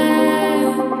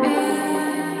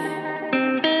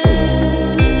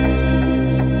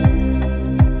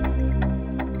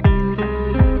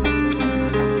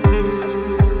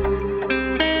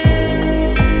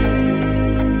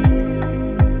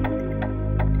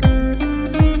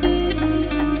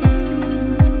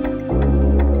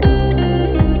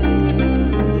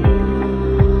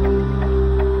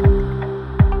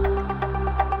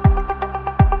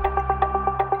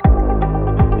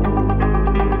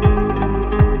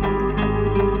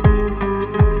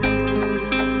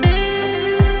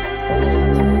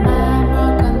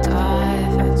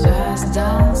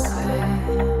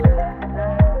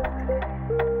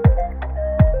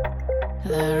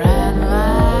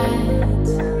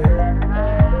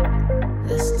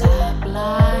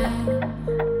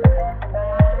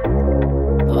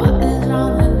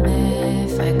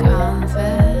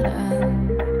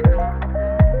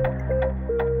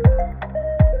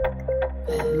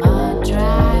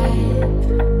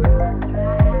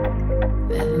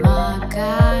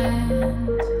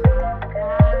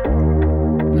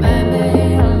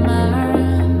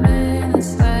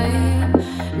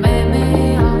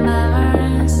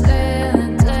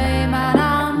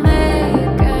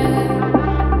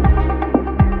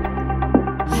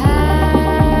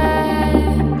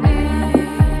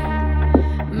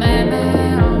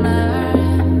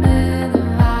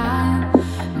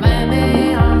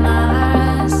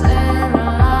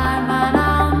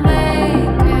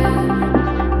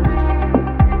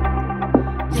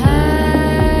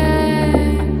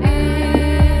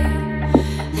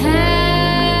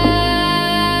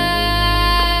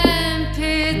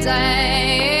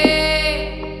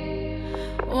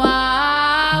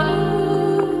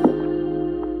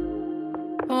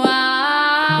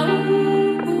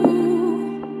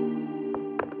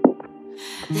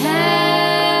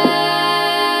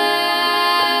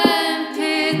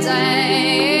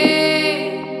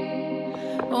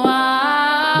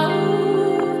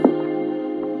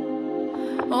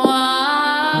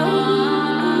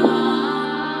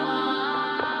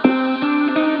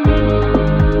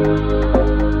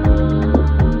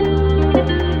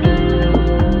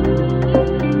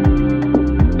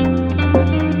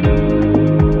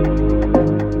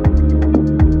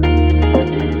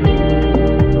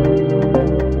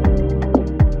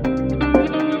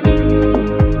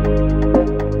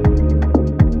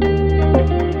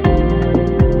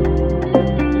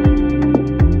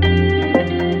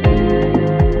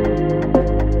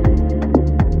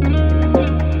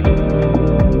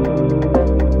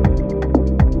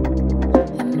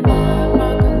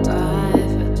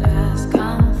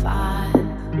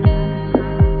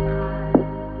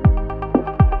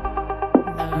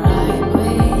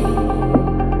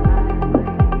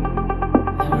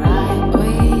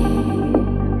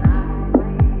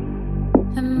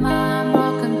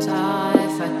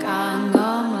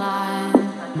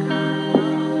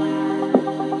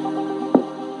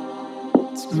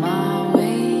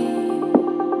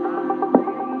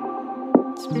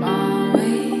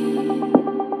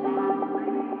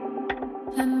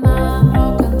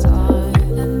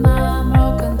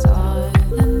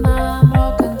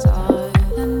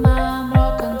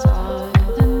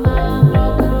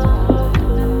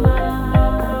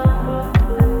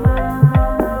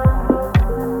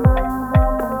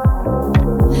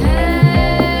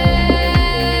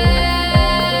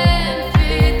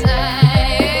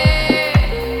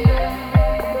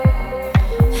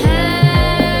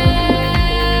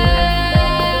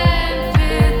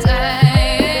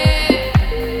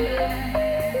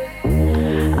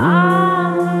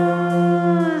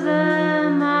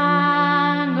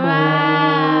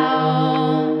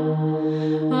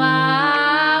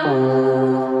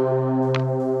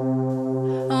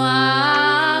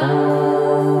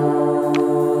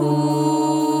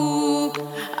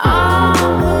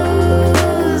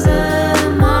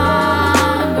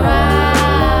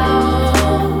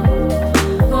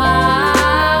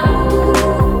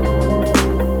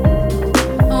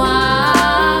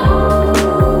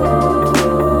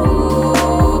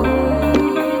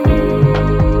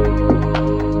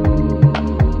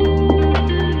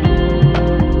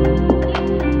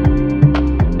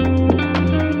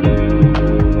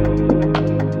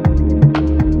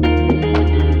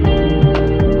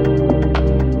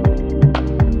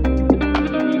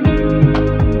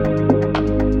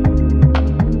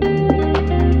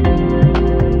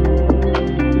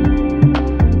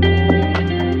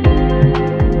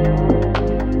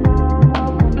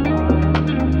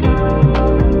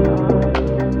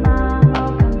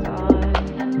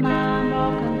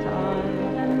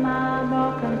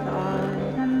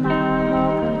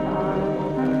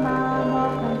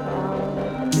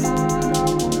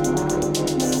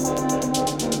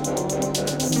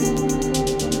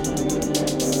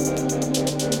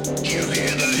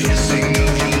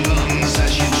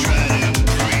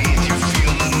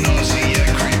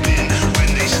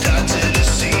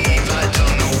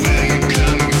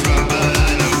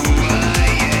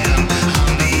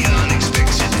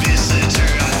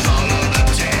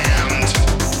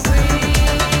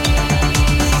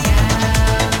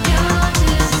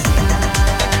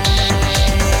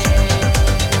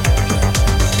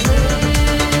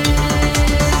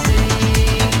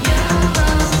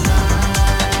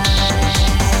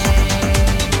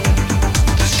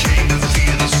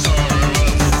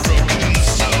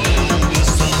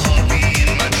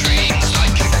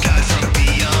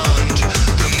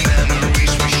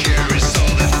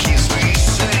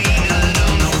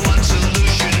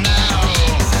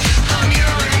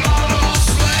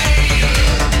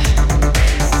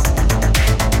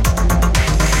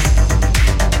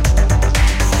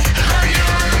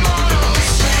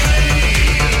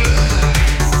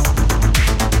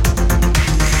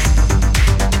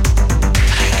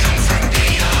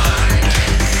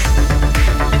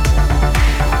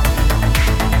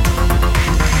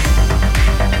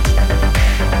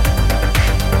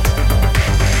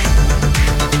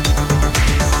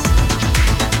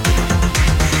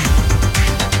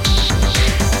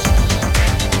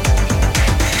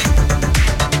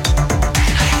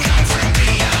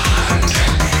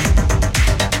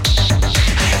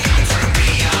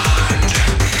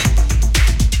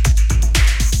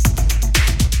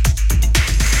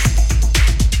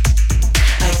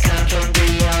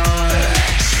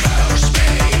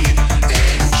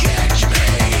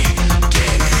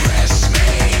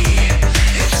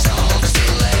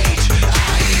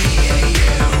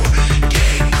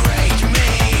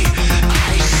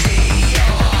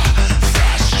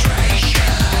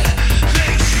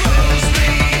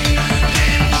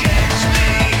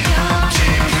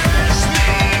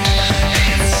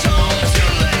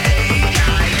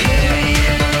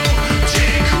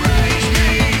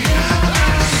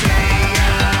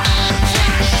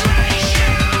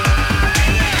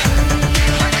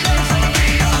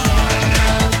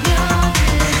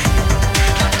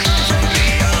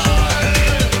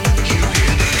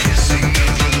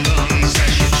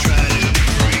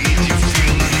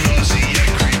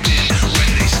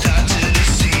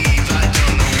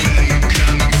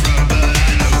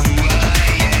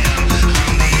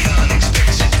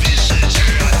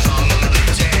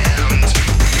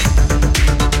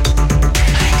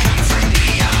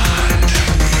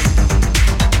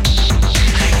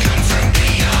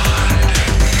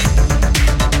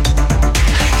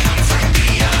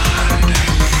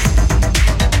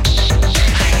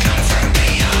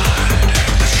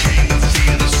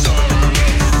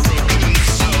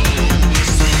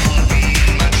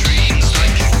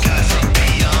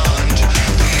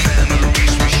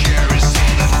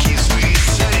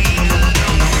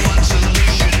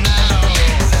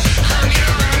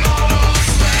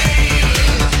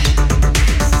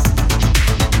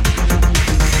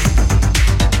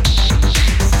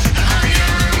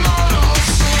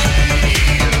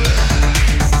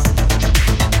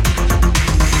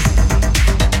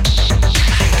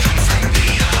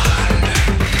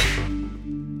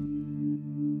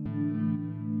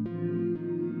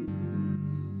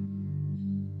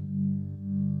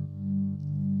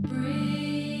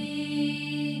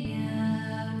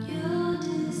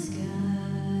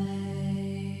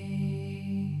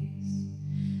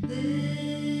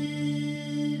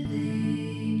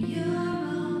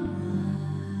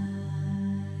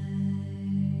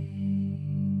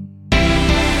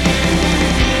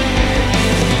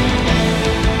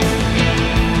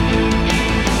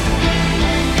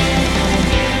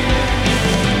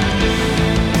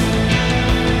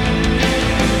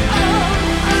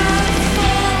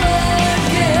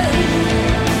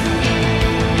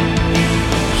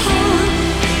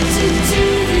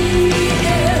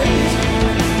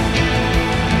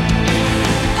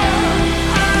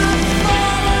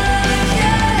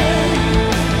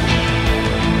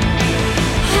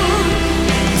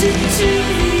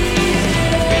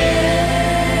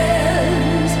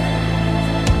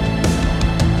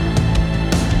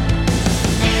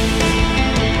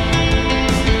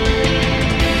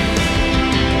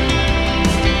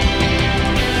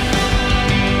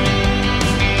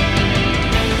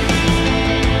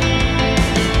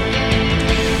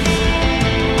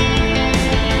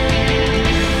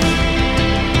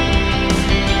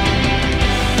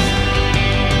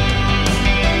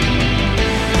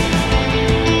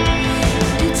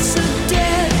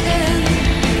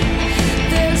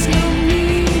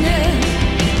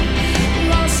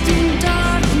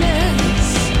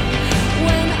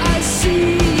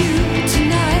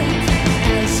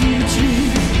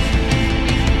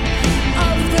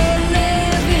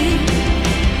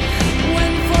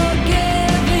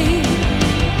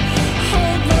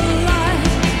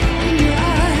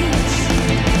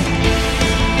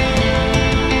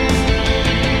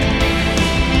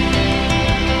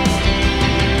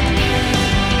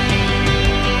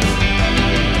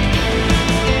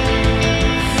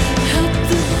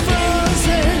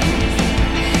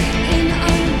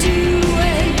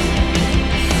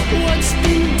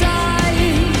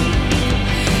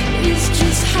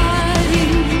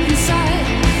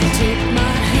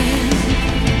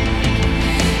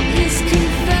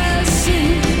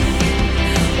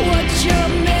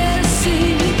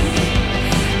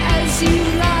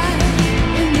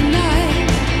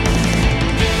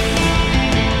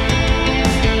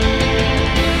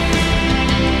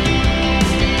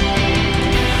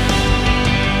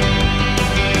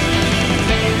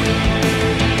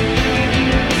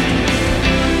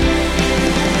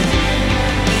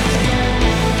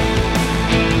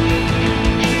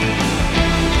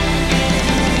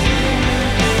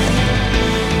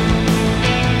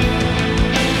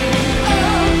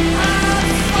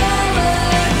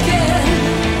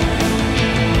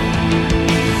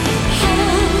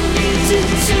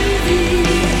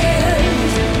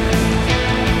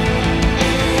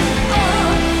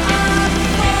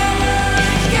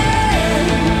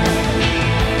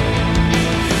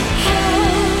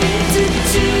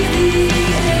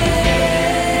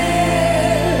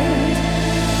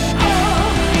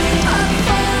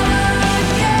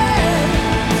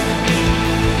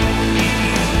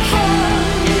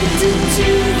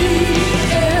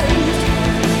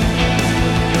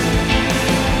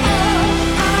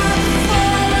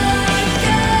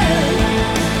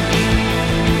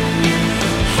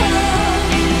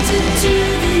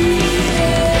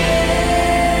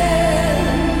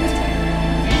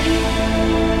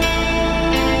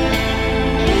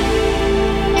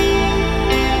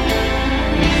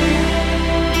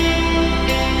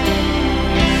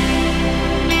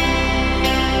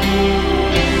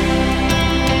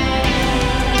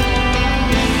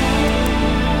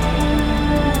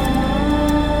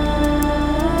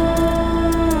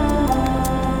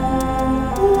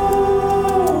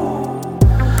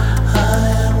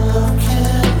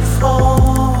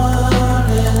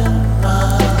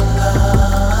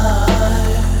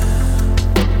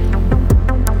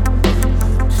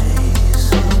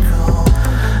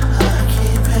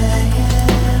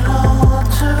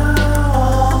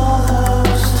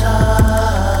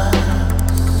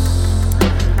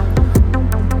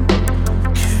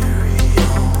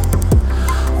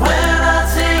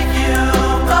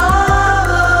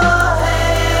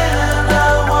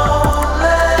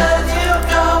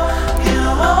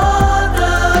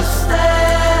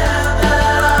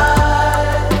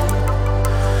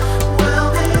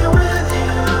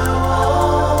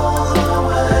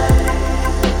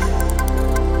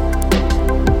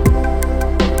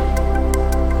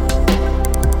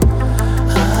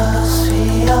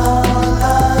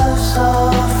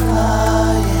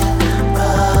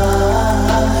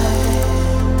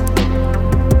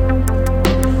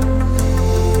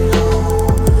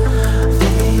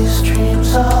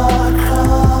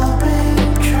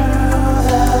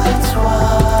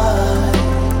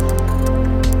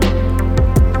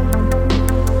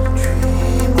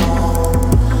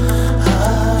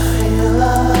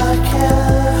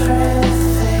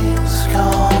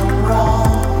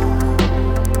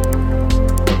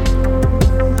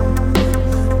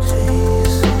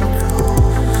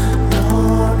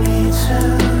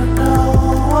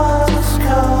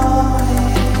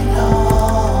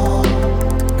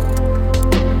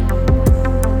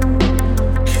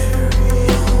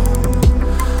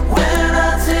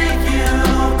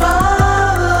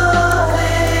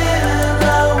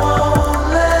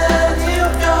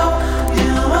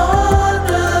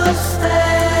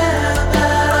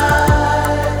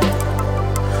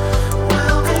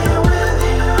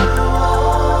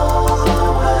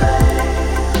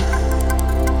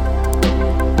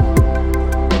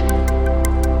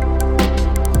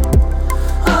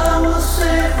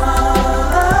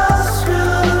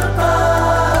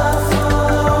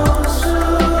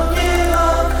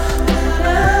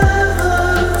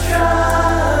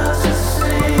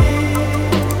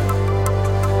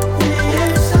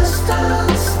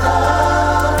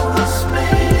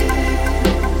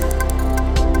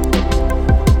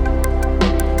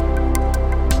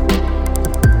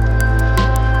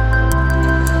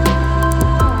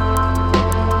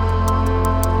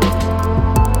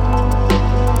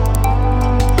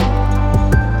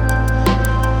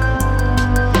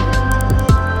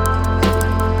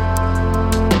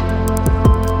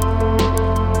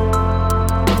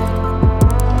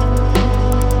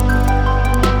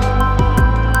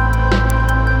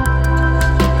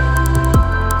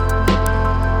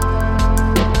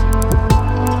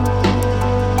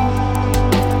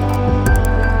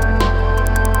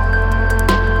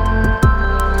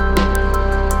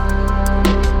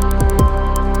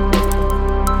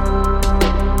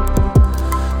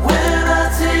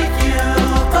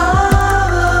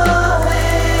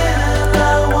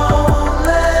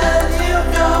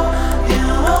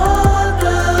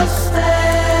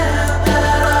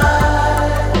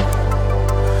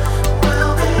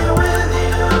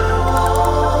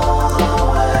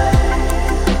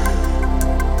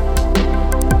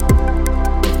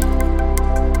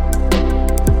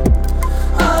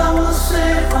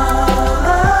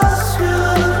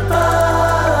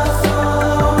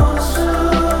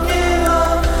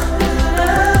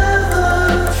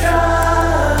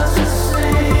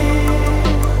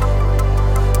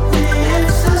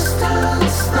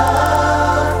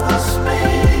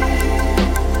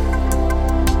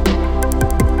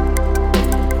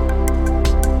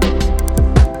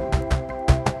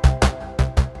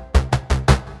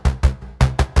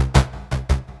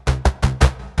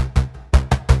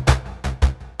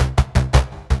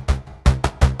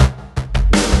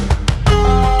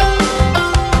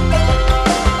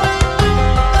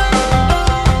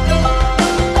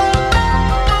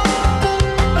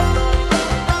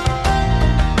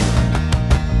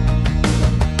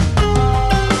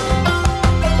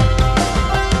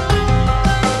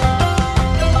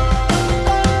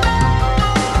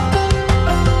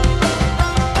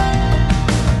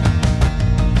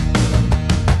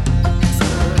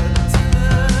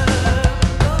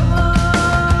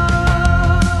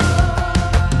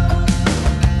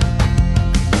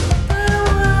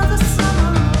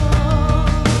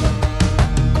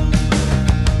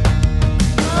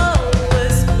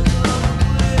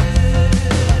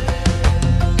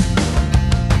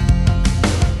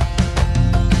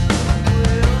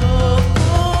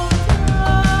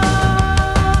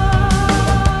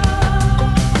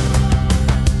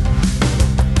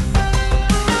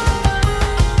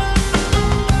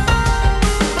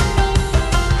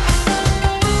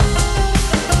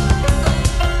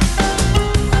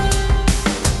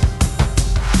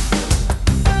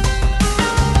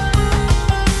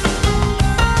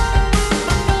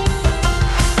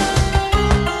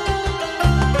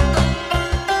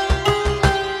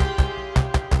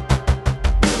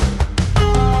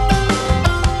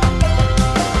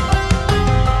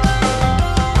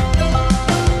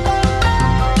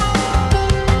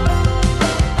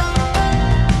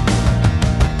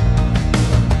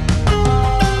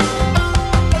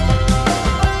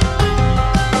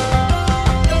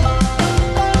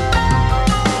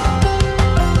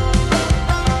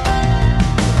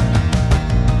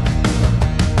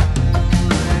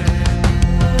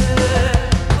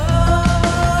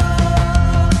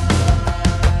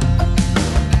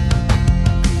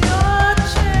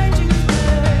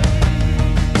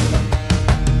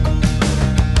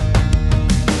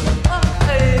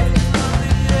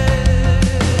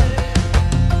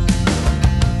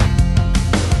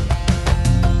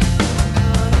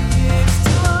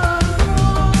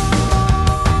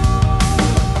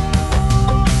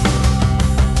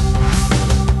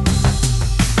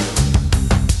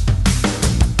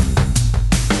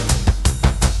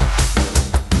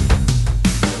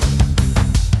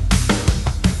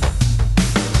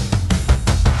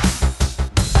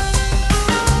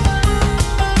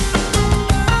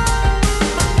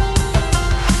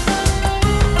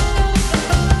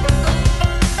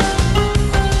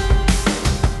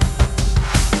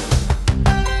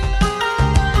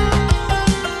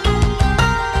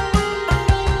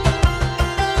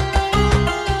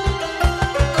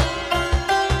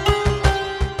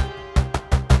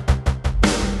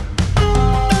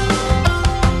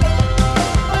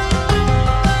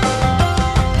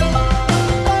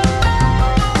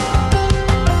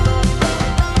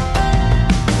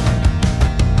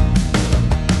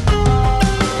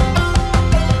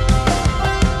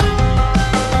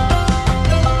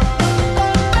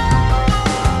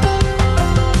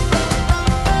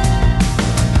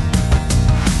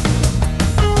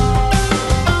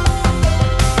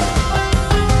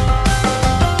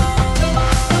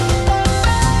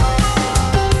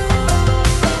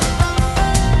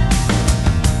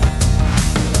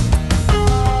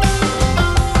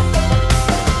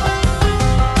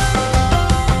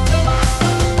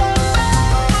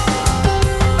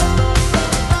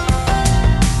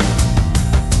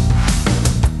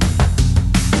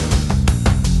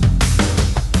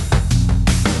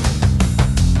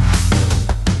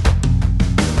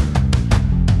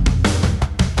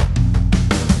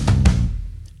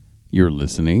 You're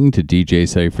listening to DJ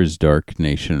Cypher's Dark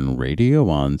Nation Radio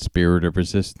on Spirit of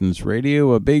Resistance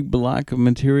Radio. A big block of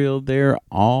material there,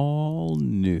 all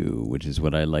new, which is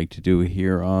what I like to do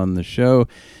here on the show.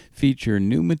 Feature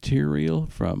new material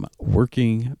from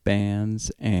working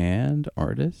bands and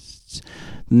artists.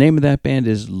 The name of that band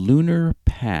is Lunar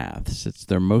Paths. It's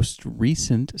their most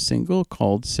recent single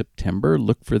called September.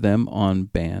 Look for them on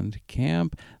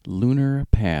Bandcamp. Lunar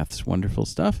Paths, wonderful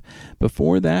stuff.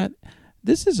 Before that,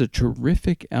 this is a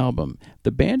terrific album. The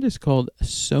band is called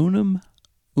Sonum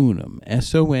Unum,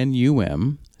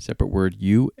 S-O-N-U-M, separate word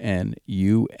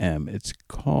U-N-U-M. It's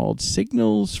called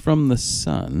Signals from the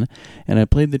Sun, and I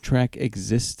played the track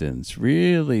Existence.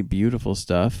 Really beautiful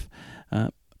stuff.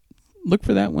 Look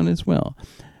for that one as well.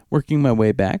 Working my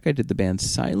way back, I did the band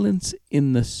Silence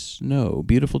in the Snow.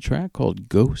 Beautiful track called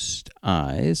Ghost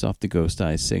Eyes off the Ghost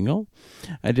Eyes single.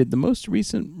 I did the most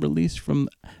recent release from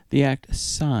the act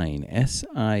Sign,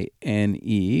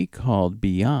 S-I-N-E, called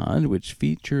Beyond, which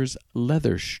features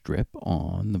Leather Strip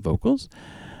on the vocals.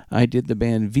 I did the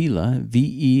band Vila,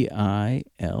 V-E-I-L-A.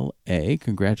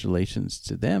 Congratulations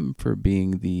to them for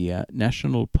being the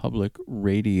National Public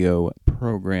Radio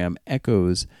program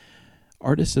Echoes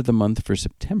Artist of the Month for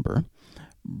September.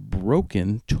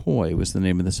 Broken Toy was the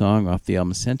name of the song off the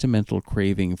album Sentimental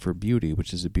Craving for Beauty,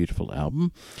 which is a beautiful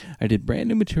album. I did brand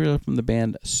new material from the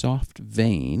band Soft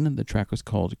Vein. The track was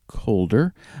called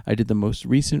Colder. I did the most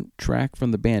recent track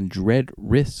from the band Dread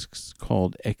Risks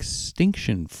called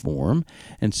Extinction Form,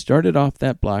 and started off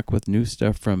that block with new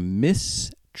stuff from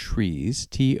Miss Trees,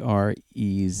 T-R-E-Z-Z,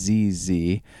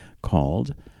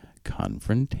 called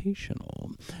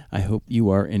Confrontational. I hope you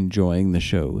are enjoying the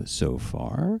show so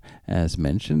far. As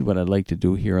mentioned, what I'd like to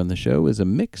do here on the show is a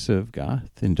mix of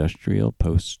goth, industrial,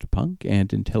 post-punk,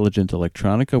 and intelligent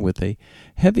electronica with a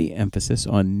heavy emphasis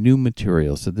on new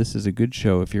material. So this is a good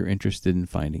show if you're interested in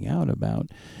finding out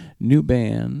about new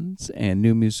bands and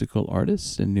new musical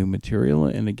artists and new material.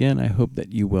 And again, I hope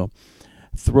that you will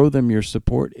throw them your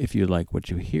support if you like what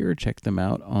you hear. Check them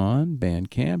out on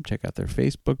Bandcamp. Check out their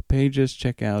Facebook pages.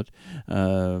 Check out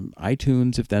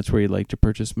iTunes if that's where you like to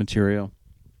purchase material,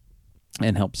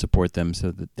 and help support them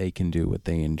so that they can do what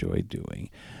they enjoy doing.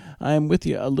 I'm with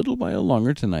you a little while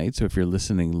longer tonight, so if you're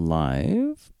listening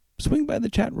live, swing by the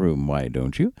chat room, why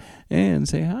don't you? And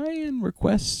say hi, and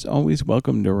requests always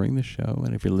welcome during the show.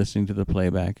 And if you're listening to the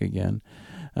playback again,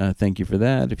 thank you for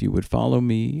that. If you would follow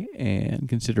me and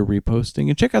consider reposting,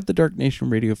 and check out the Dark Nation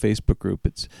Radio Facebook group.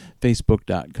 It's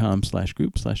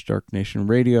facebook.com/group/Dark Nation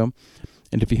Radio.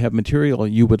 And if you have material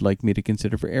you would like me to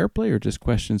consider for airplay or just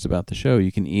questions about the show,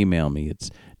 you can email me.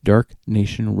 It's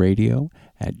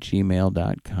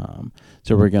darknationradio@gmail.com.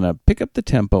 So we're going to pick up the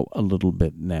tempo a little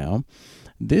bit now.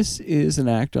 This is an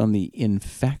act on the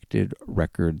Infected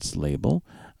Records label,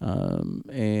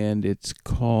 and it's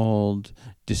called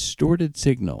Distorted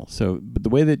Signal. So but the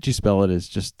way that you spell it is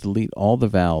just delete all the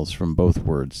vowels from both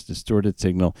words. Distorted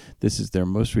Signal. This is their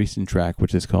most recent track,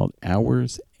 which is called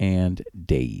Hours and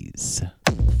Days.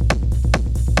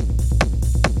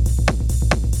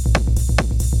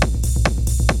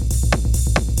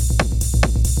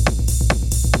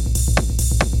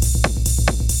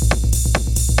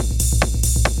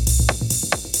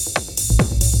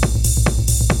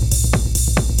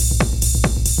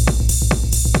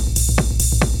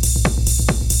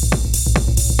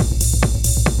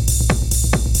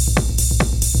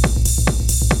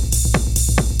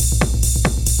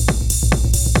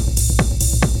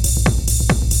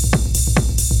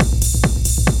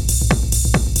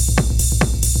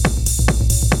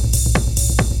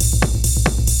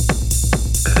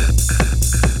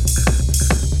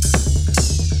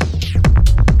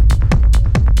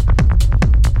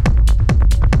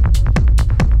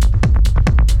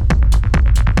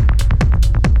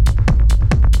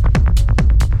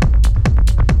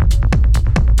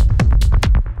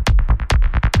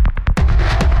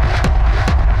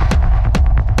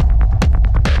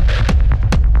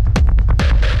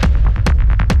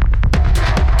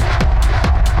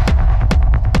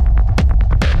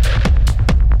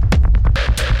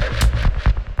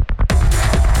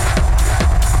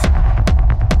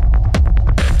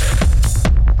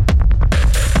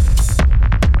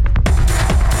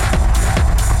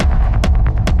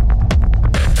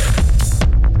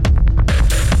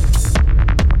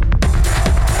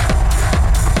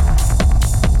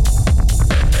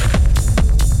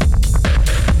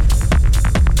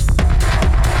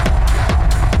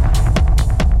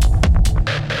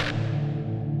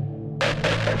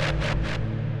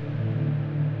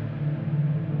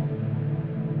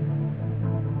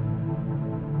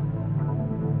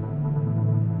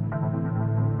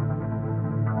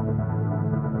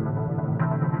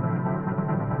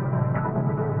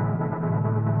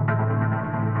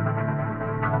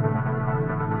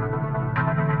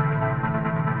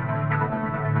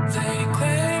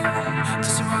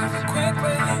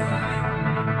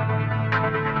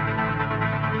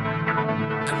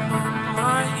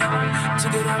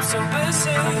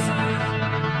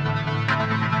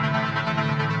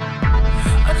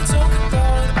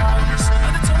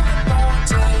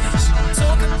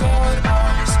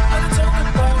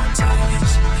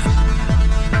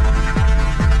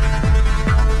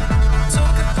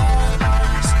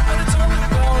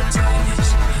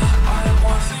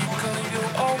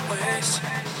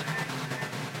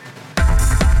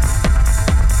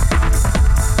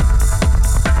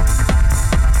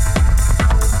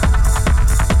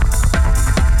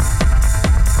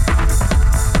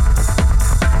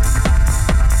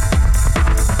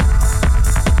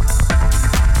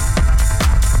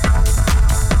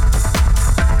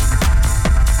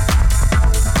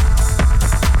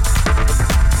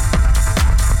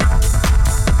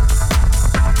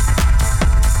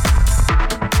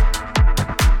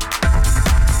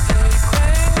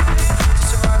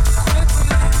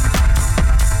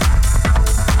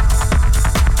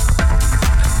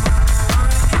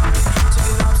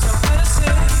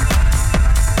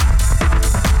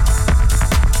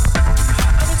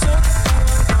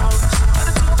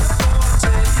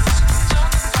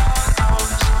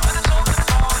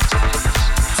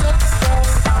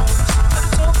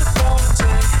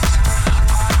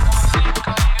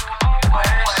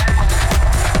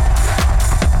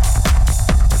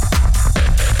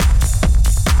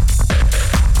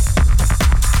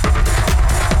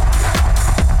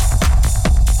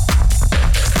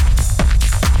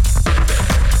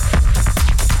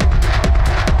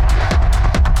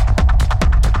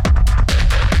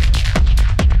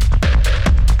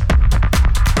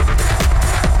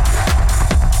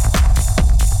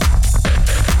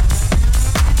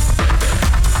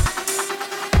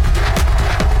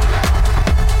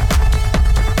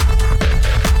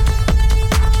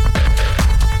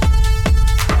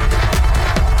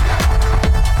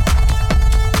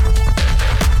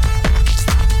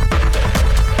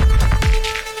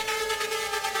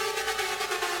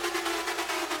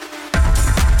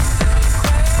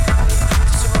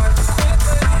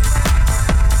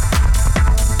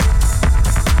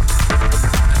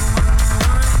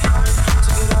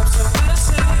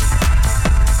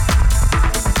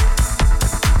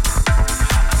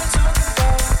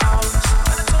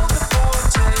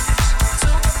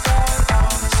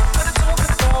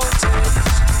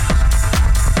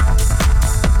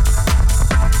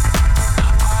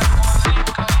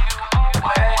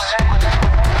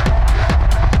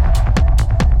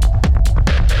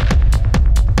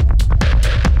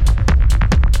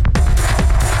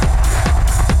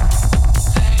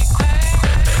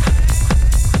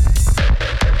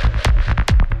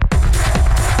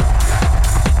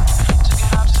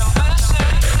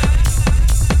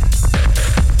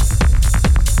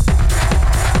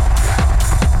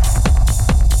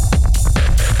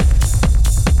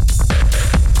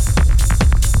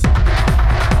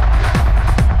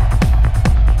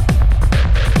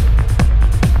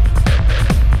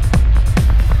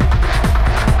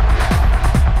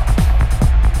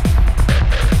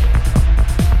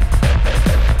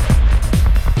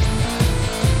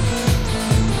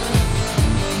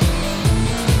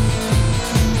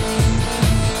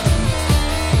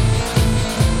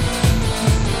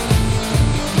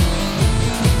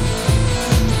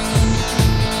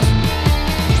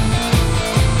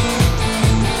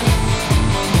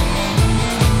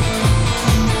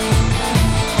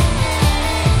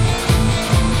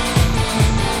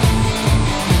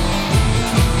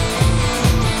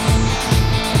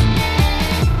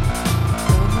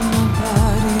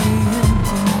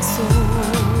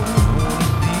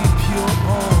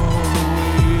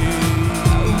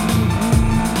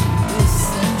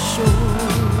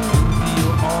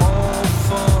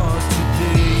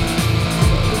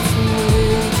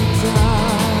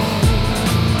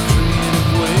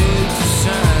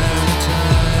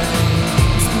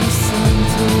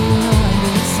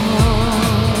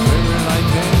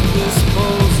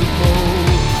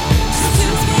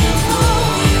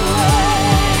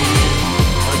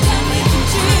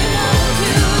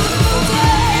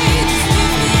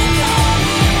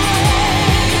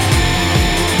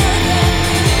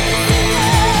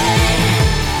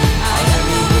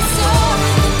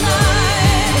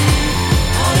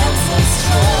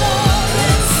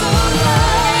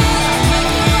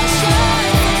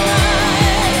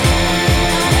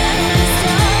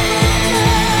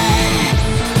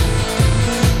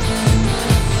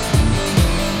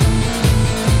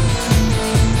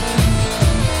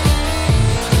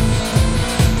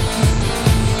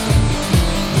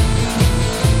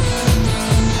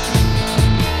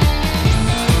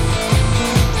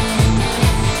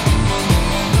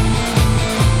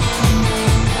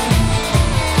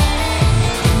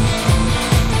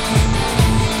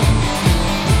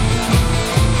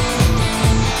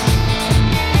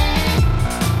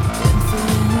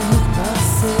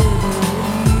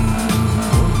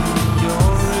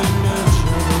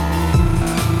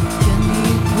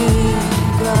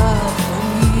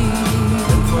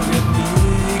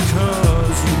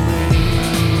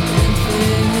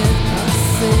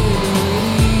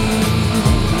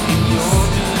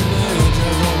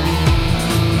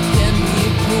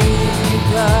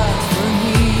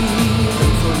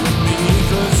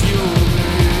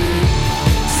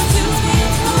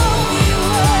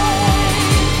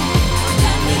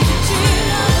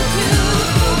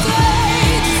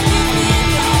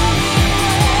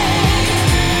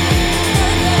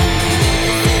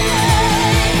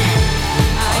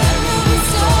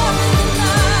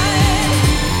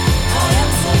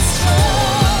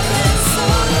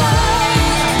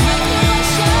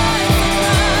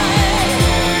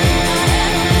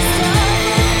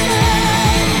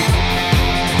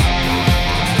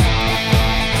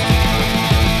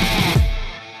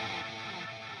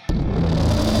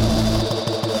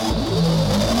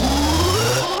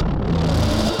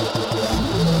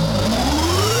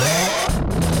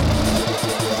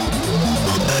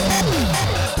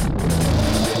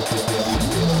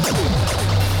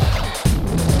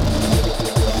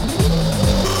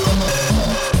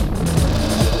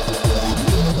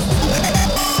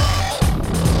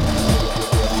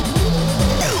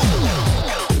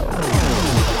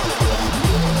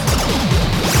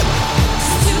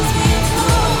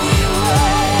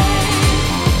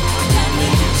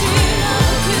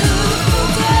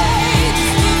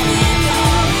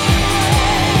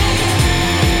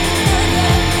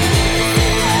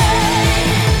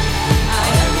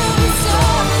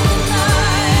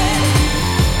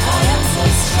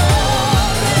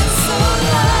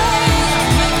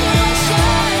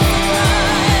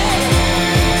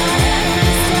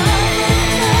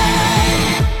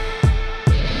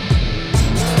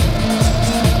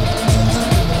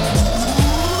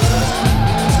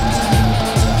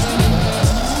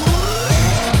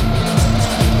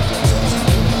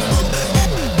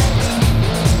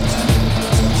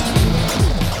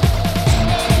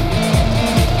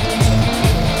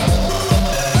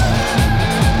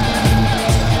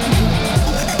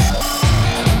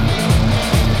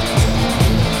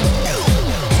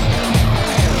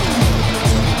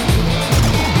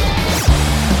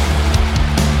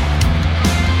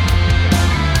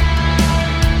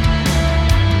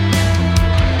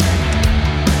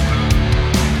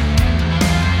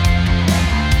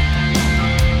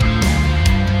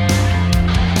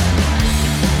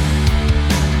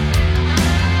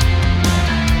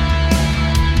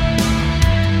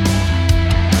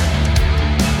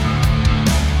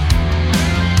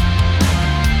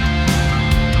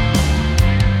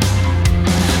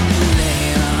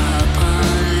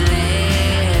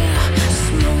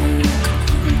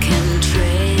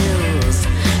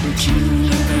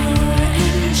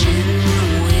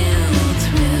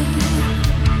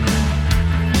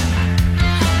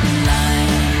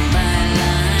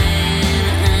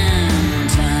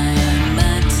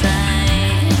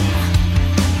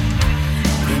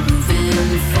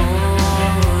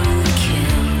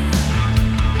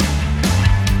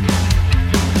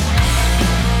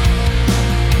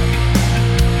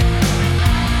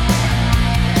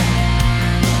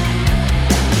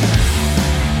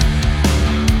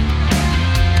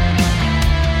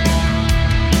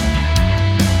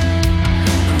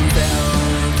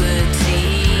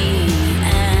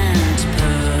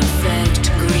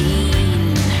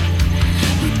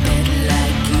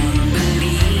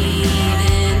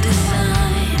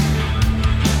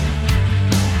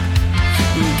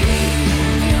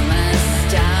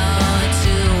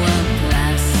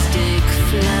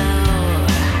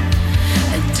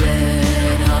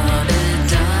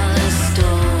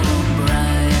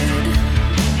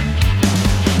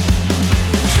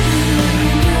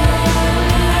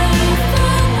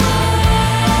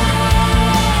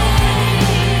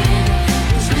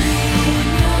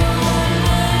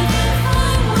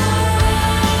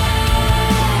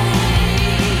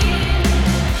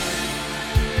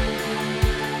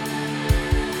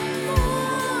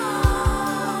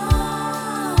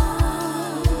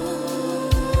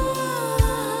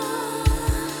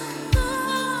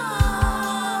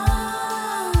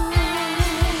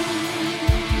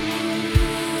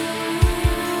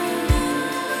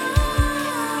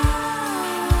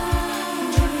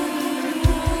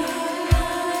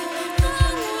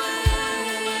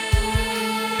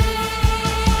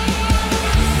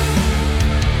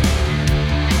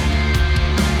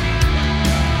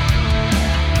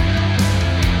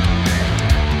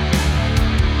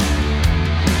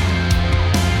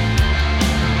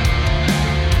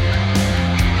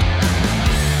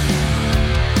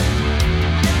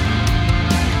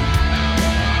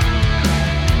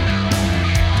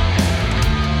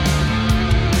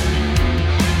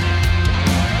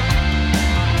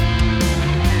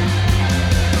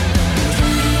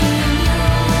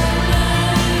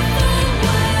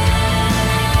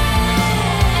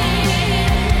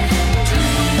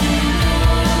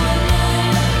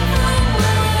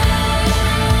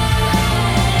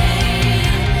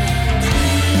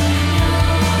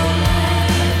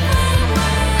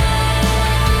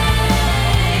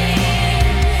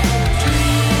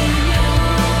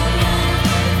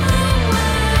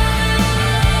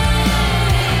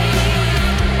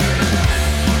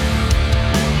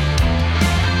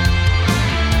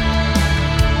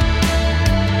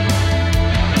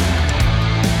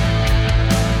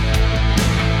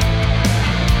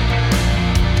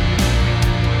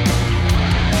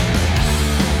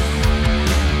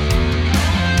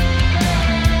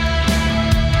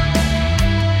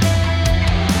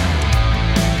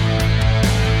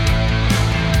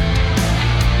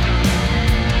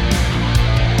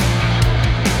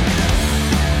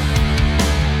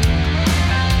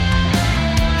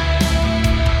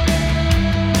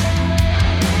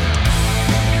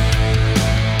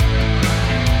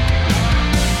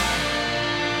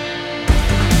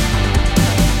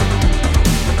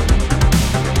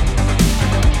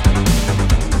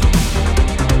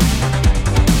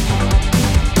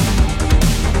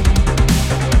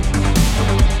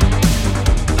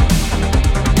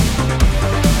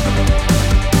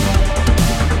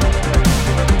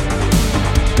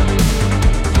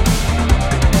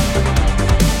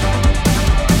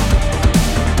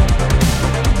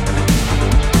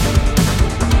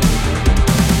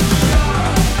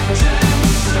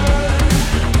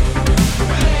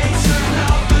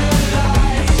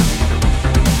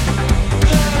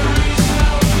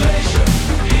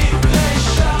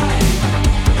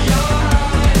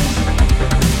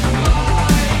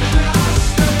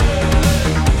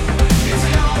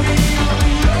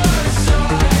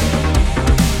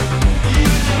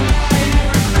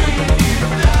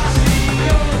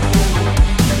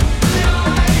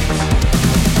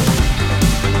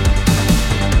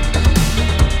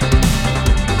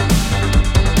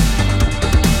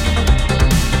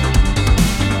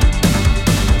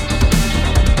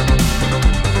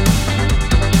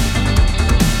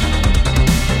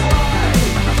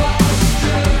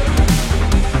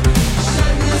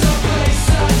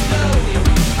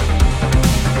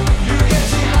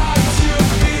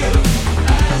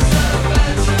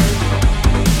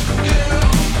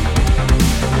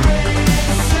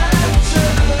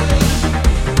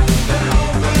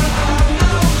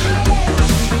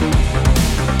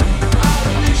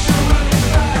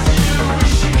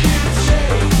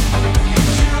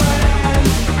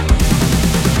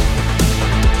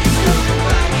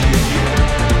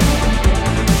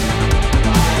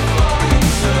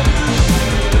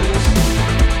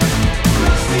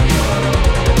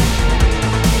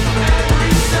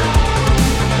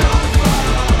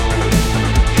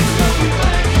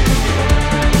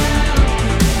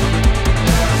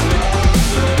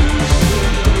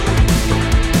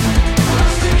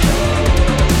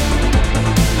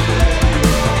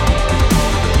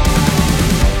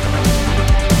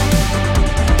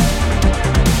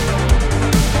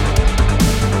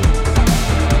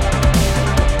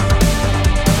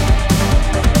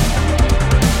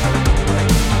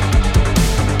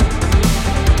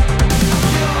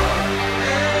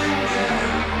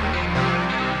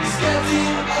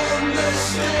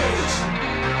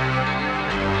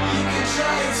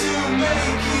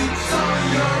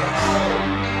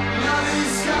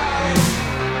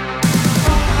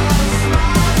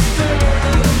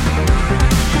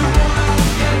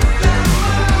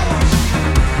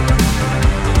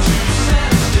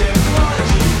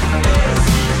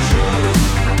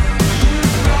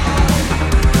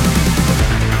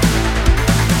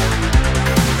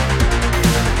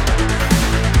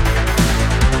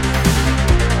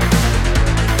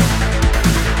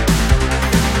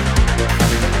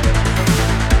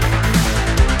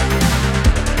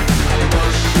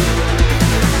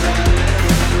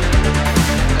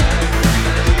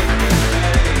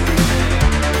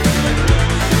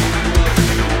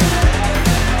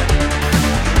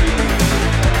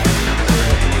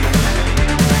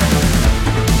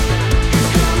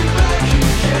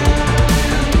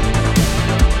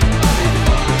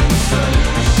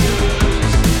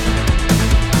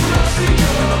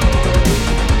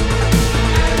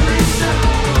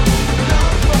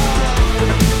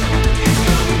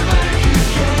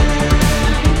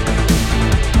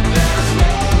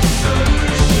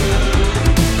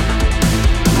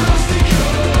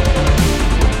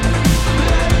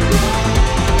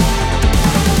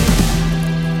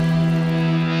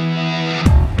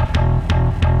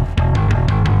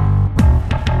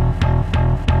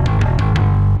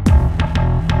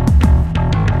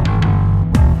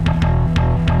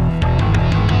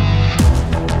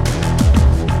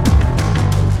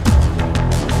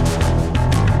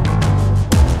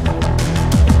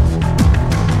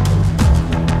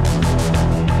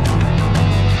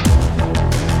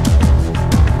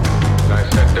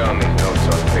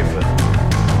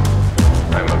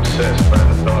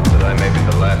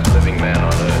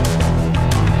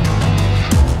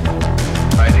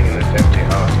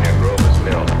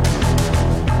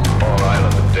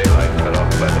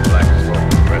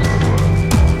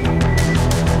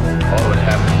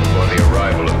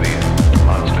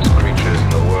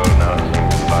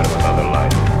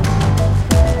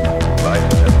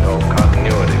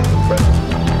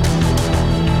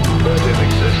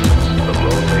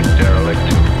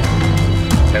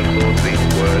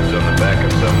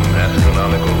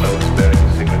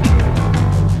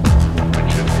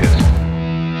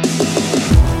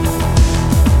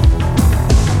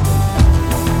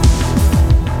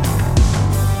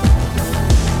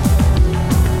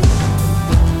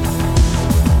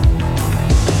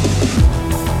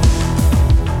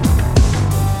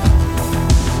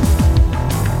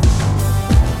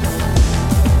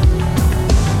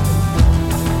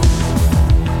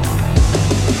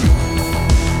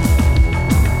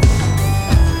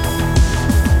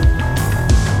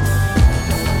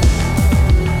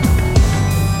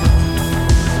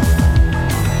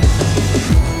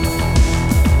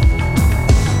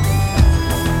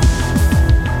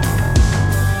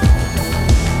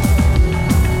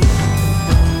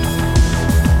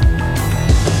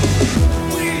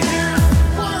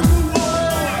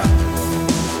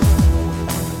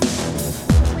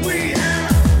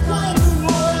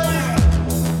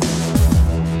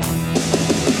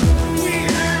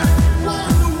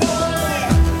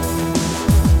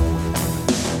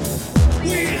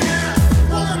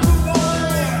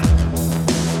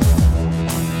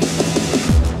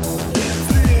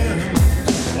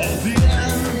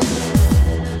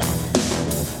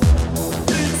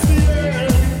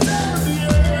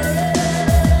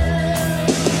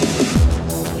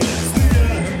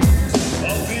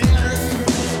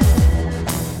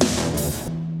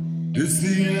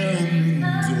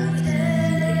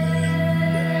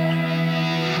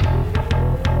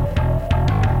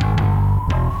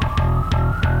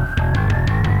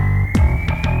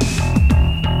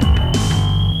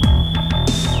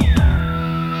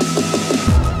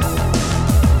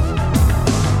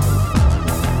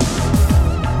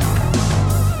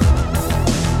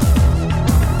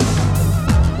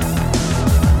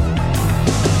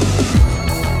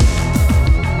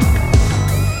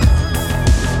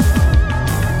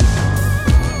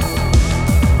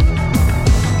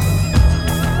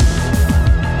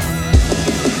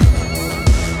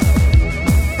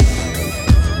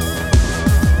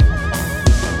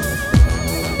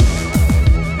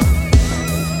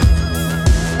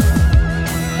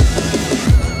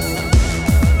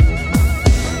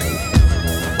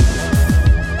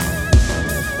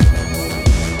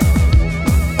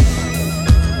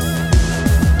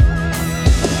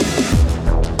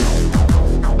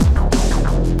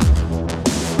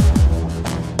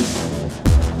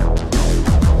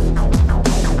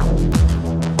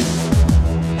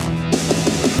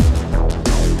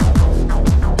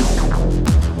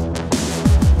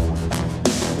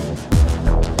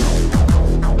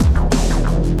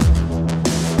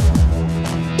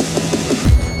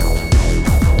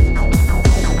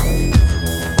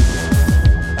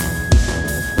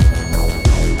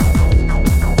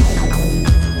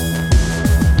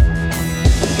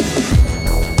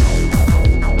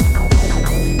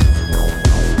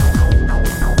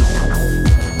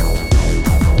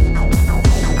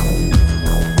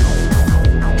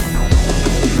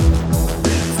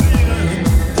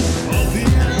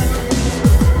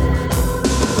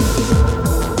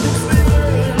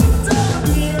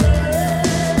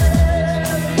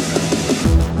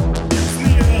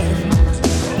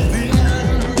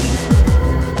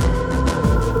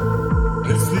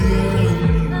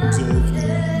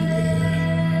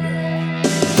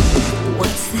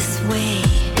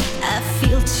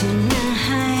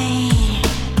 tonight.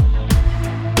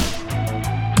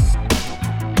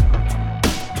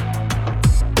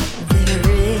 There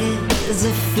is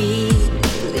a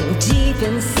feeling deep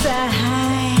inside.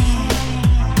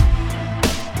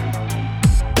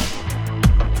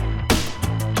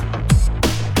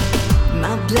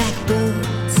 My black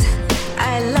boots,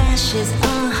 eyelashes,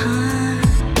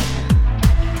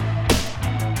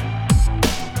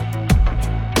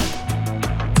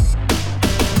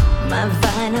 My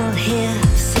vinyl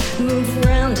hips move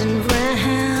round and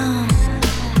round.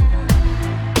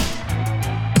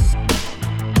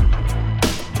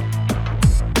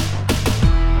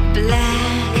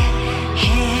 Black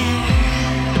hair,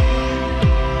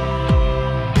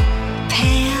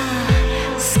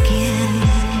 pale skin.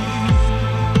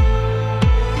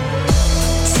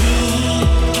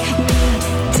 Take me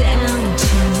down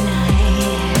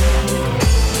tonight.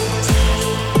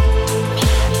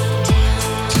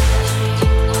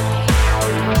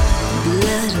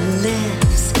 Blood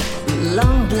lips,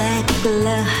 long black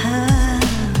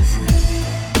gloves.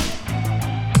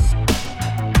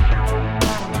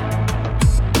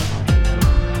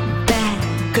 Bad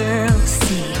girl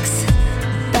seeks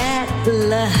bad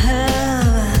love.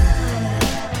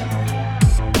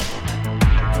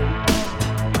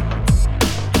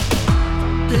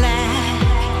 Black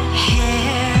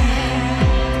hair,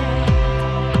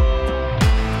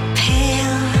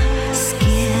 pale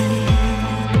skin.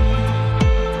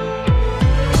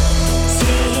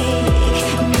 Take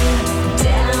me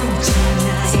down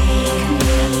tonight. Take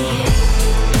me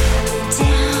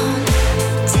down,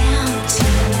 down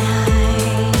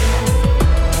tonight.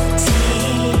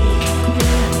 Take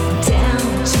me down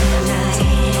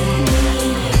tonight.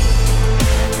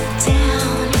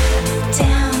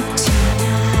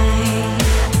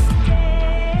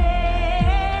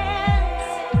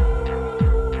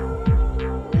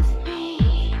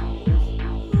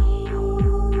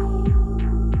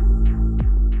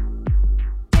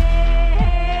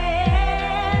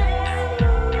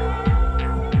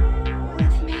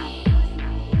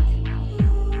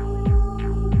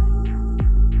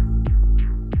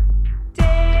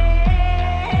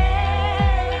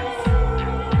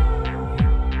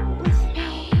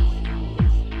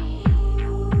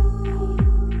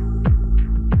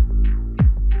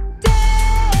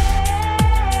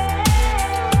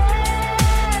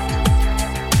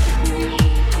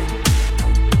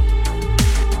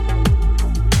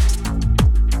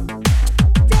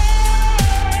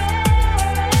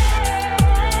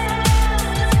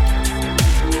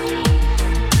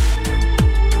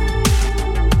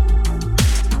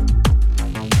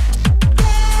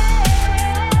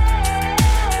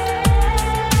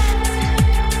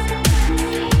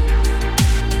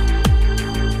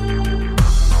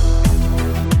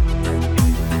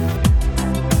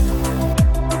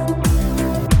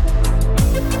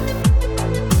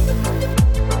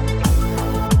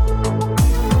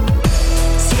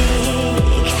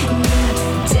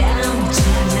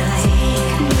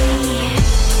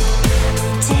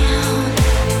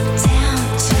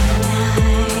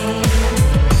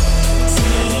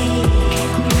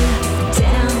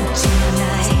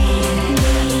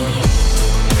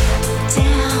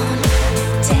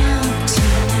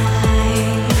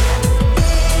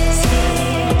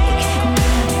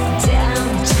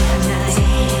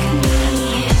 Take me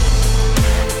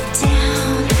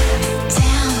down,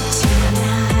 down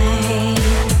tonight.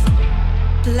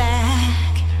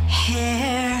 Black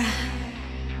hair,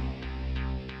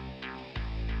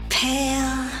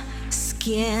 pale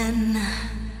skin.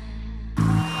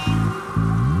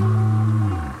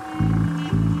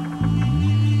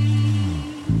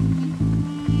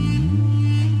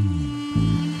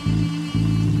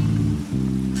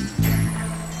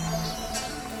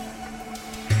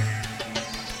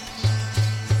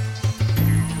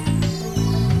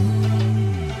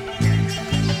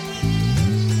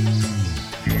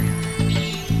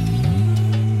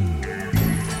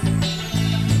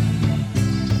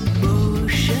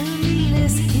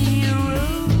 Motionless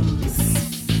hero.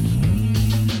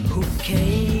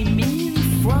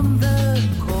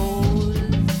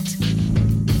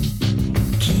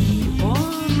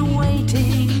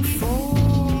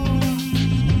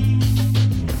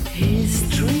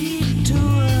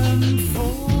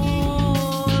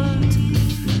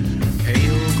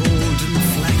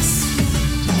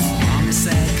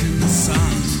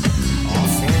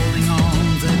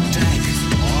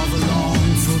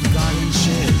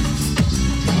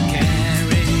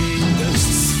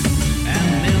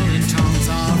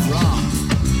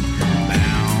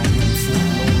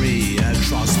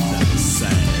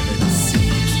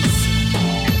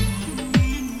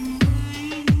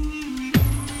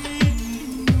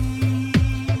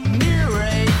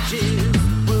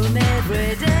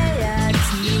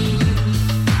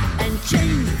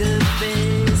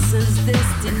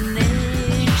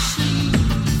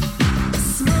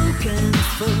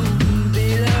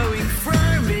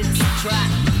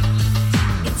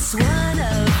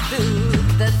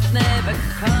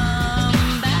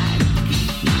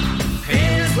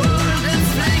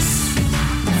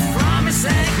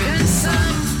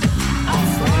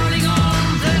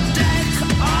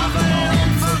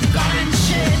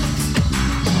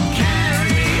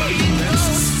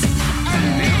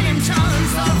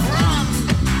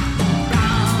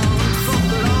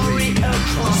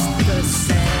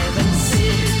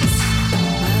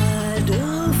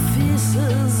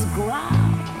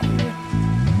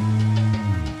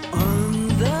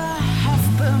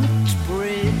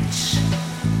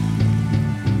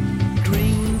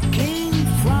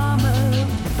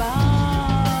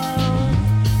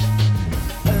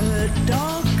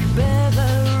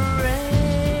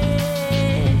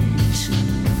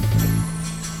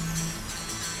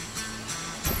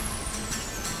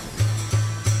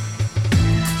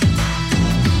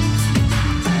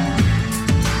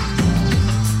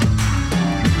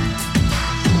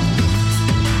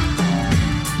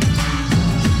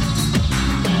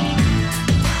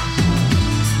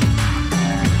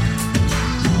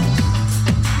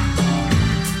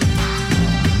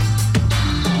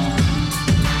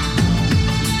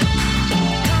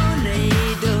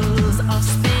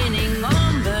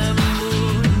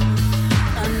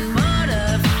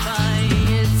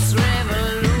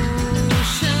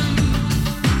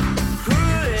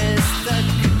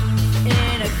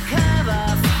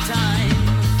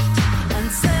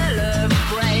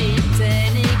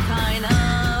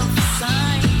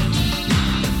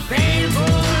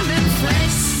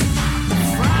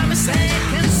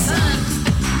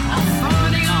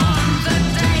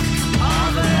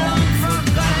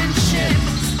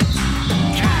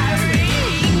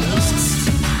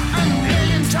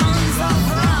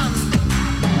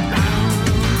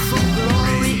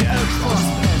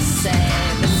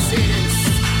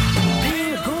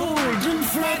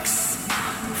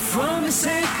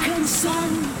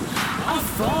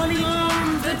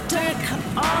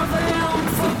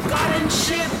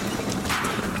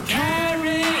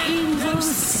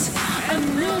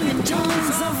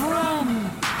 tons of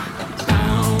rum,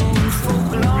 bound for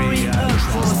glory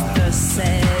across the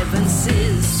seven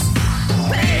seas.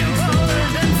 Pale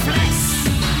golden flecks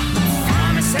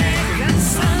from a second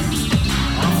sun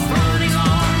are floating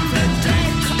on the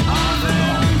deck of a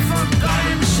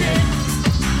long-forgotten ship,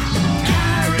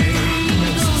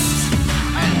 carrying dust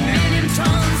and million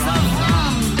tons of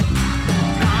rum,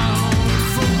 bound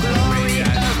for glory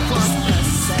across the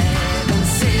seven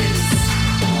seas.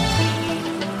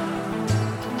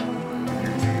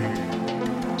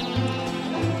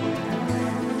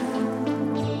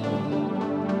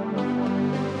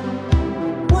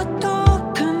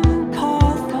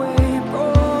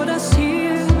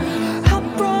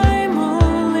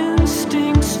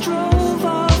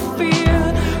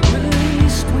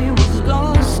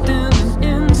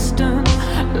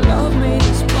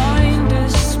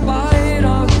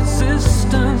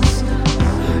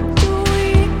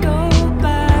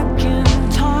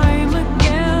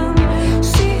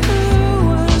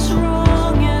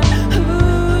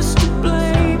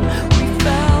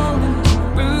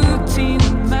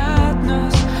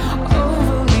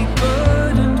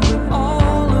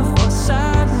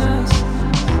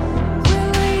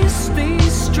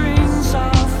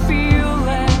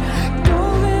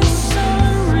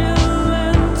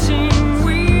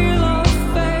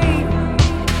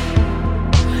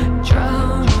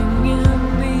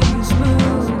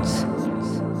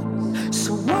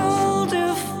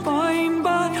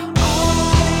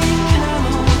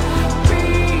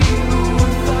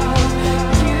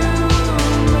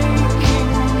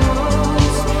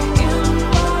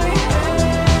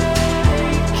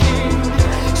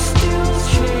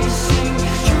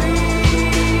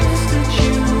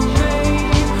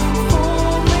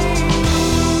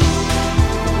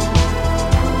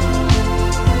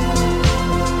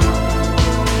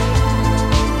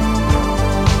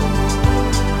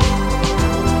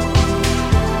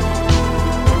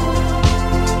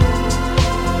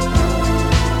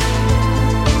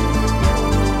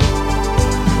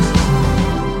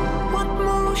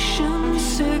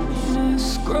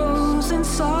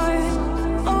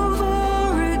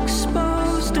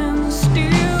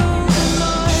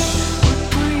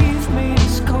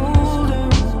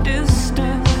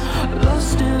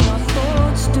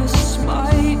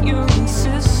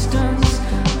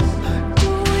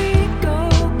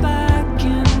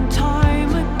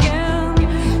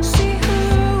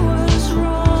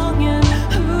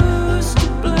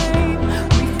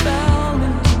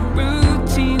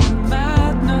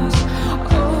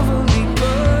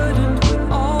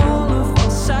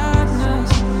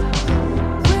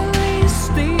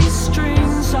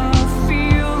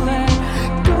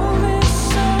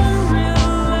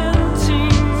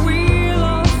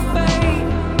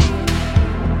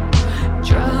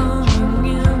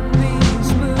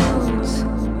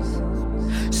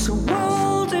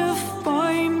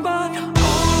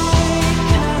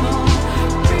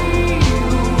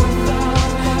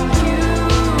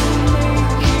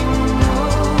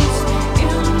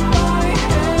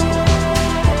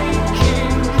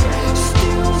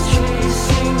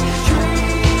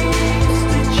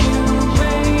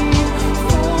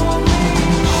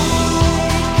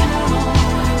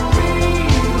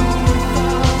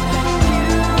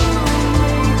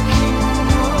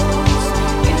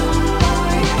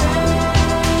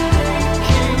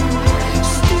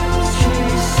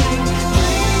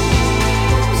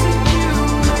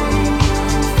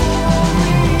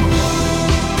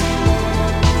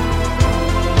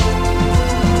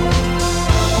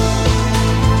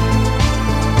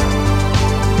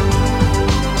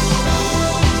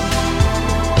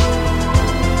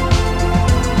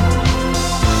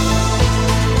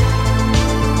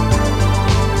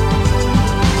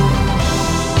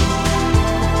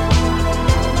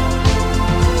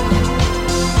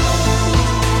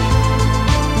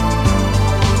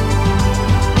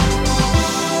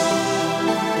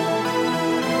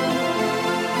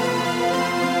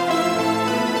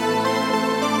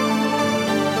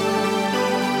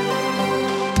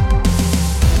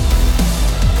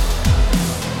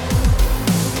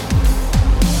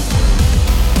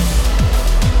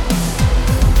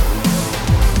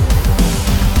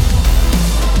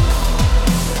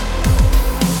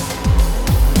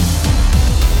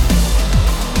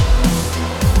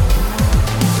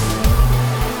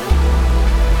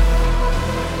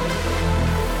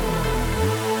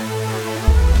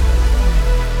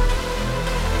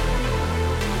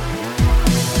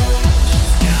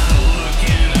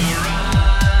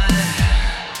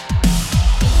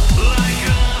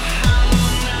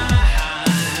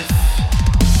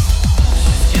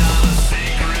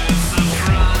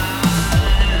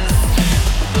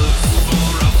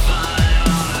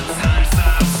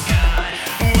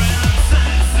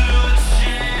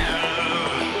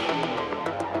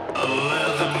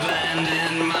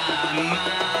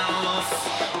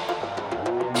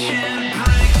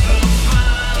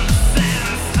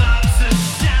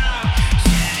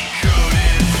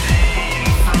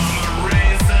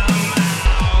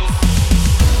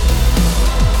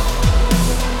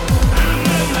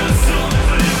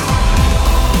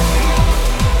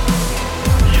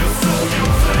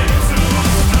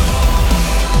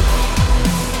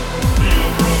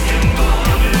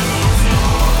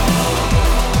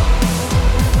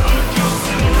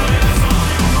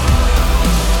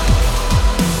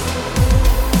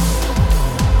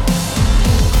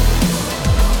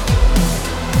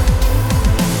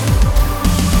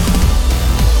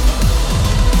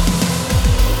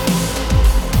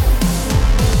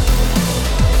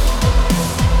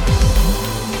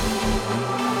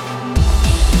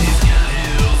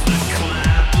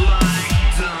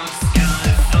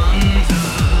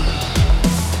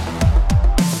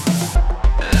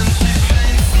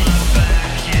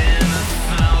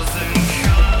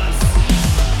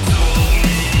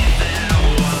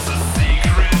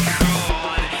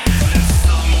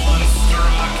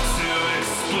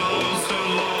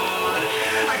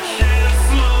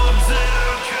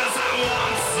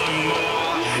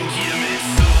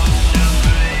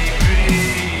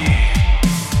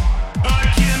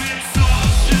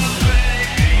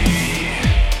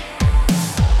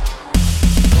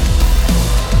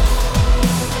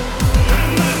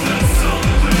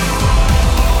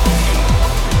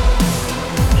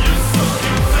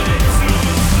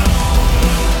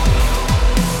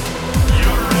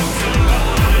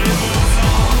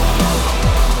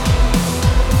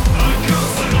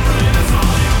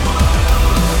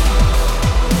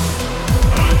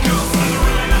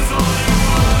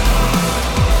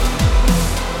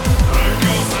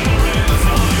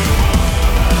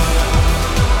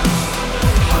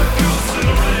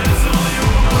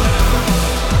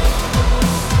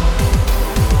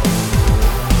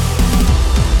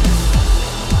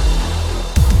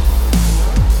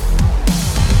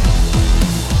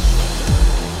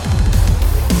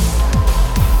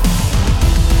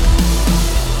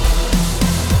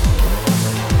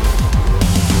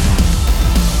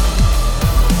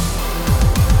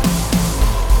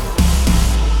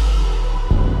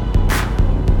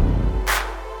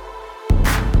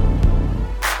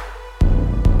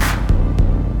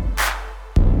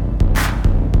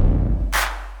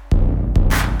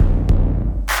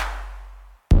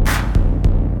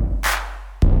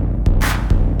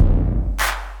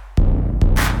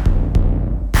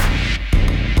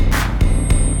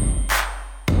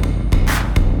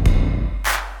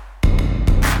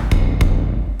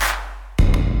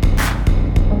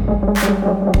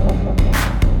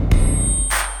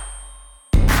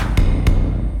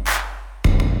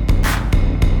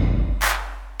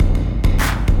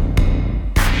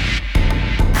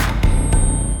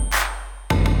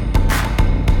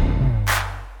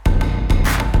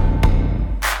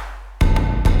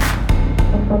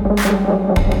 I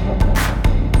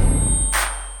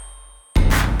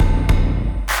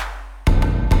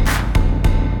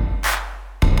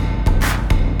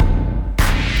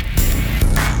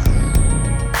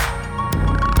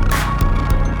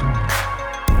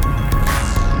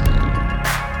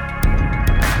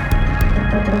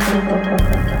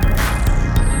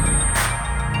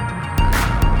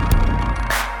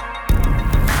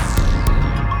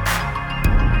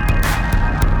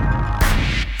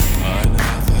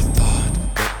never thought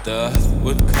that death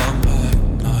would come at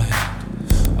night.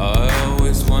 I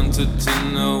always wanted to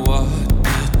know what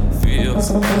it feels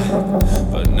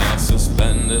like, but now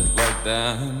suspended like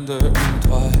dander in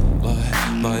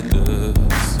twilight, my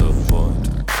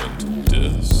disappointment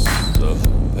dissipates.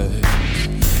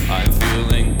 I'm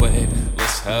feeling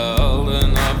weightless, held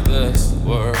of this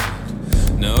world.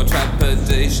 No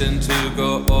trepidation to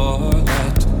go or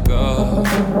let go.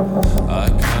 I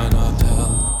cannot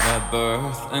tell my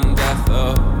birth and death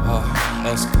apart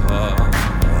as comfort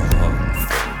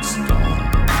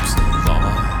stops long.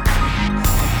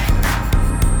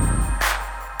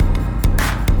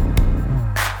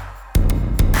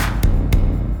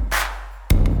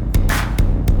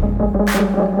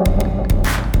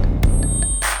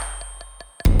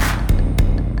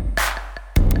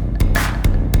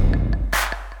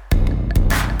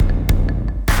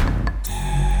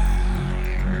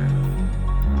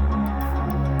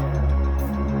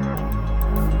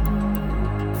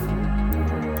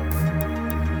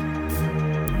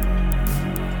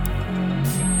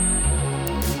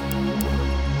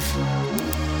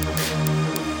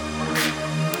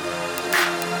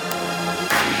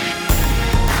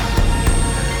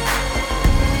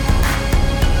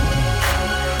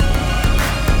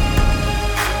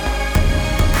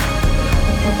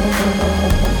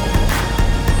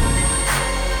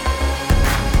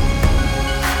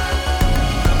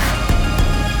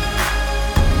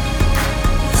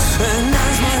 And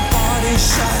as my body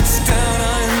shuts down,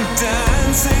 I'm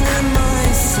dancing in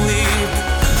my sleep.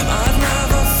 I've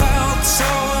never felt so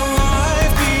alive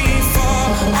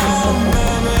before. All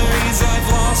memories I've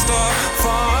lost are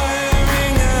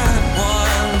firing at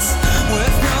once,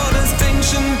 with no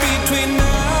distinction between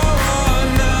now or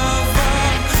never.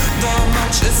 Though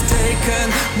much is taken,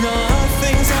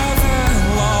 nothing's ever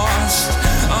lost.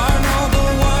 I know the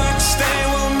works they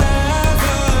will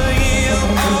never yield.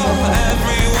 Oh,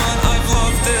 everyone I've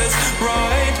loved is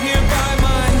right here by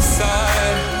my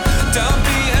side. Don't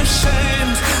be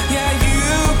ashamed, yeah,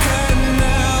 you can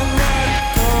now let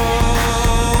go.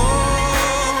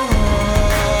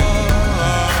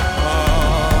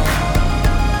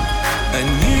 And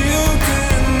you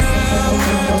can now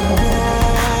let go.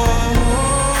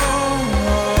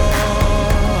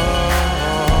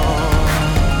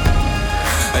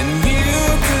 And you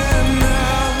can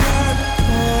now let go.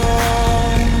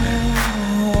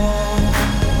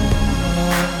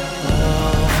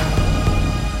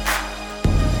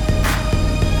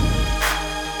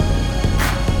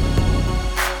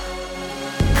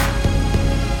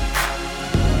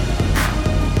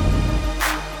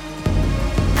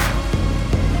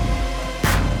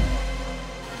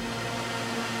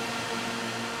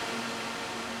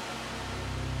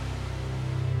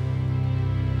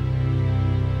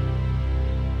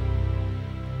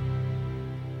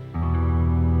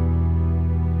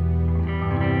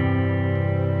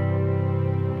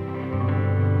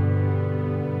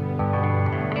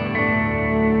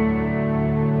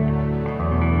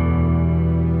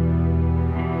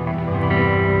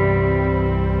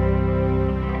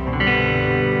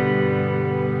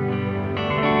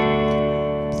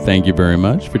 Thank you very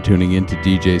much for tuning in to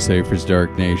DJ Cypher's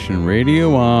Dark Nation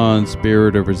Radio on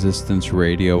Spirit of Resistance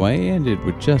Radio. I ended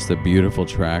with just a beautiful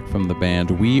track from the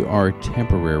band We Are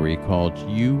Temporary called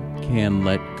You Can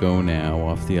Let Go Now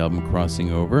off the album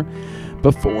Crossing Over.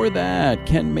 Before that,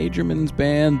 Ken Majorman's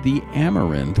band The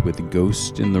Amaranth with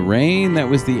Ghost in the Rain. That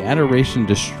was the Adoration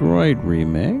Destroyed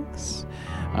remix.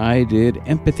 I did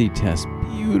Empathy Test,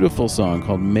 beautiful song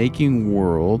called Making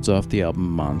Worlds off the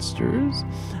album Monsters.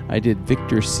 I did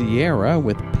Victor Sierra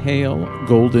with Pale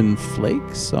Golden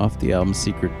Flakes off the album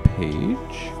Secret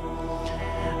Page.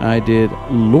 I did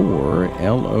Lore,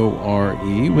 Lore,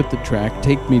 with the track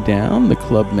Take Me Down, the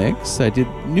club mix. I did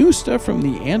new stuff from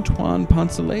the Antoine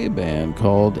Poncelet band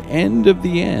called End of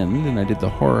the End, and I did the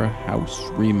Horror House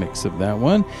remix of that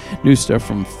one. New stuff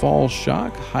from Fall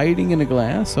Shock, Hiding in a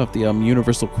Glass off the album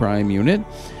Universal Crime Unit.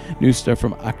 New stuff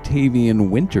from Octavian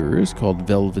Winters called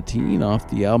Velveteen off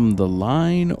the album The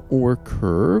Line or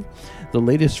Curve. The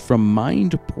latest from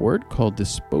Mindport called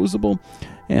Disposable.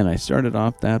 And I started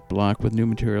off that block with new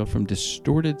material from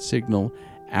Distorted Signal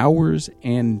Hours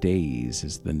and Days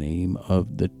is the name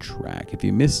of the track. If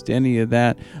you missed any of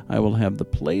that, I will have the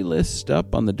playlist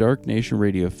up on the Dark Nation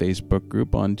Radio Facebook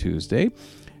group on Tuesday.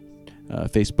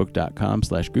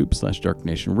 Facebook.com/group/Dark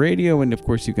Nation Radio. And of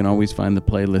course, you can always find the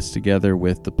playlist together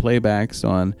with the playbacks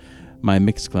on my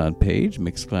Mixcloud page,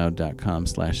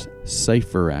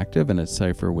 mixcloud.com/cypheractive, and it's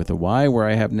cypher with a Y, where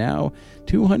I have now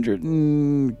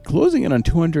closing in on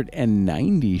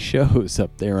 290 shows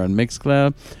up there on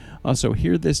Mixcloud. Also,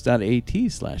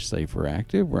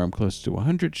 hearthis.at/cypheractive, where I'm close to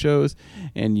 100 shows,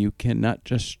 and you can not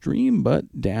just stream,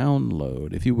 but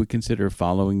download. If you would consider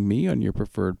following me on your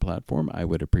preferred platform, I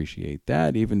would appreciate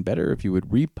that. Even better, if you would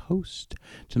repost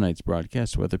tonight's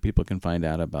broadcast so other people can find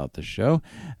out about the show.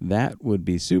 That would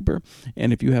be super.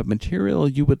 And if you have material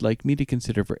you would like me to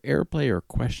consider for airplay or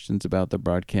questions about the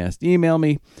broadcast, email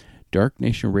me,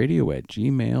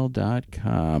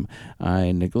 darknationradio@gmail.com.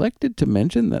 I neglected to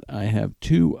mention that I have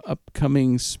 2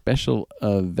 upcoming special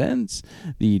events.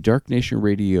 The Dark Nation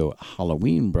Radio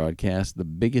Halloween broadcast, the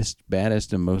biggest,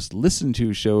 baddest, and most listened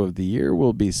to show of the year,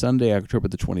 will be Sunday, October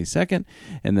the 22nd.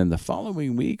 And then the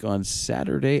following week, on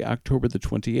Saturday, October the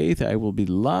 28th, I will be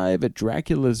live at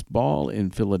Dracula's Ball in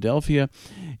Philadelphia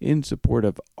in support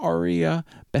of Aria,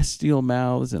 Bestial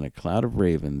Mouths, and A Cloud of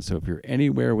Ravens. So if you're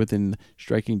anywhere within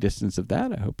striking distance of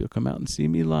that, I hope you'll come out and see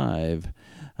me live.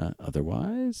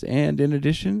 Otherwise, and in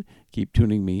addition, keep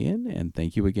tuning me in, and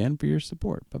thank you again for your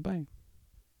support. Bye-bye.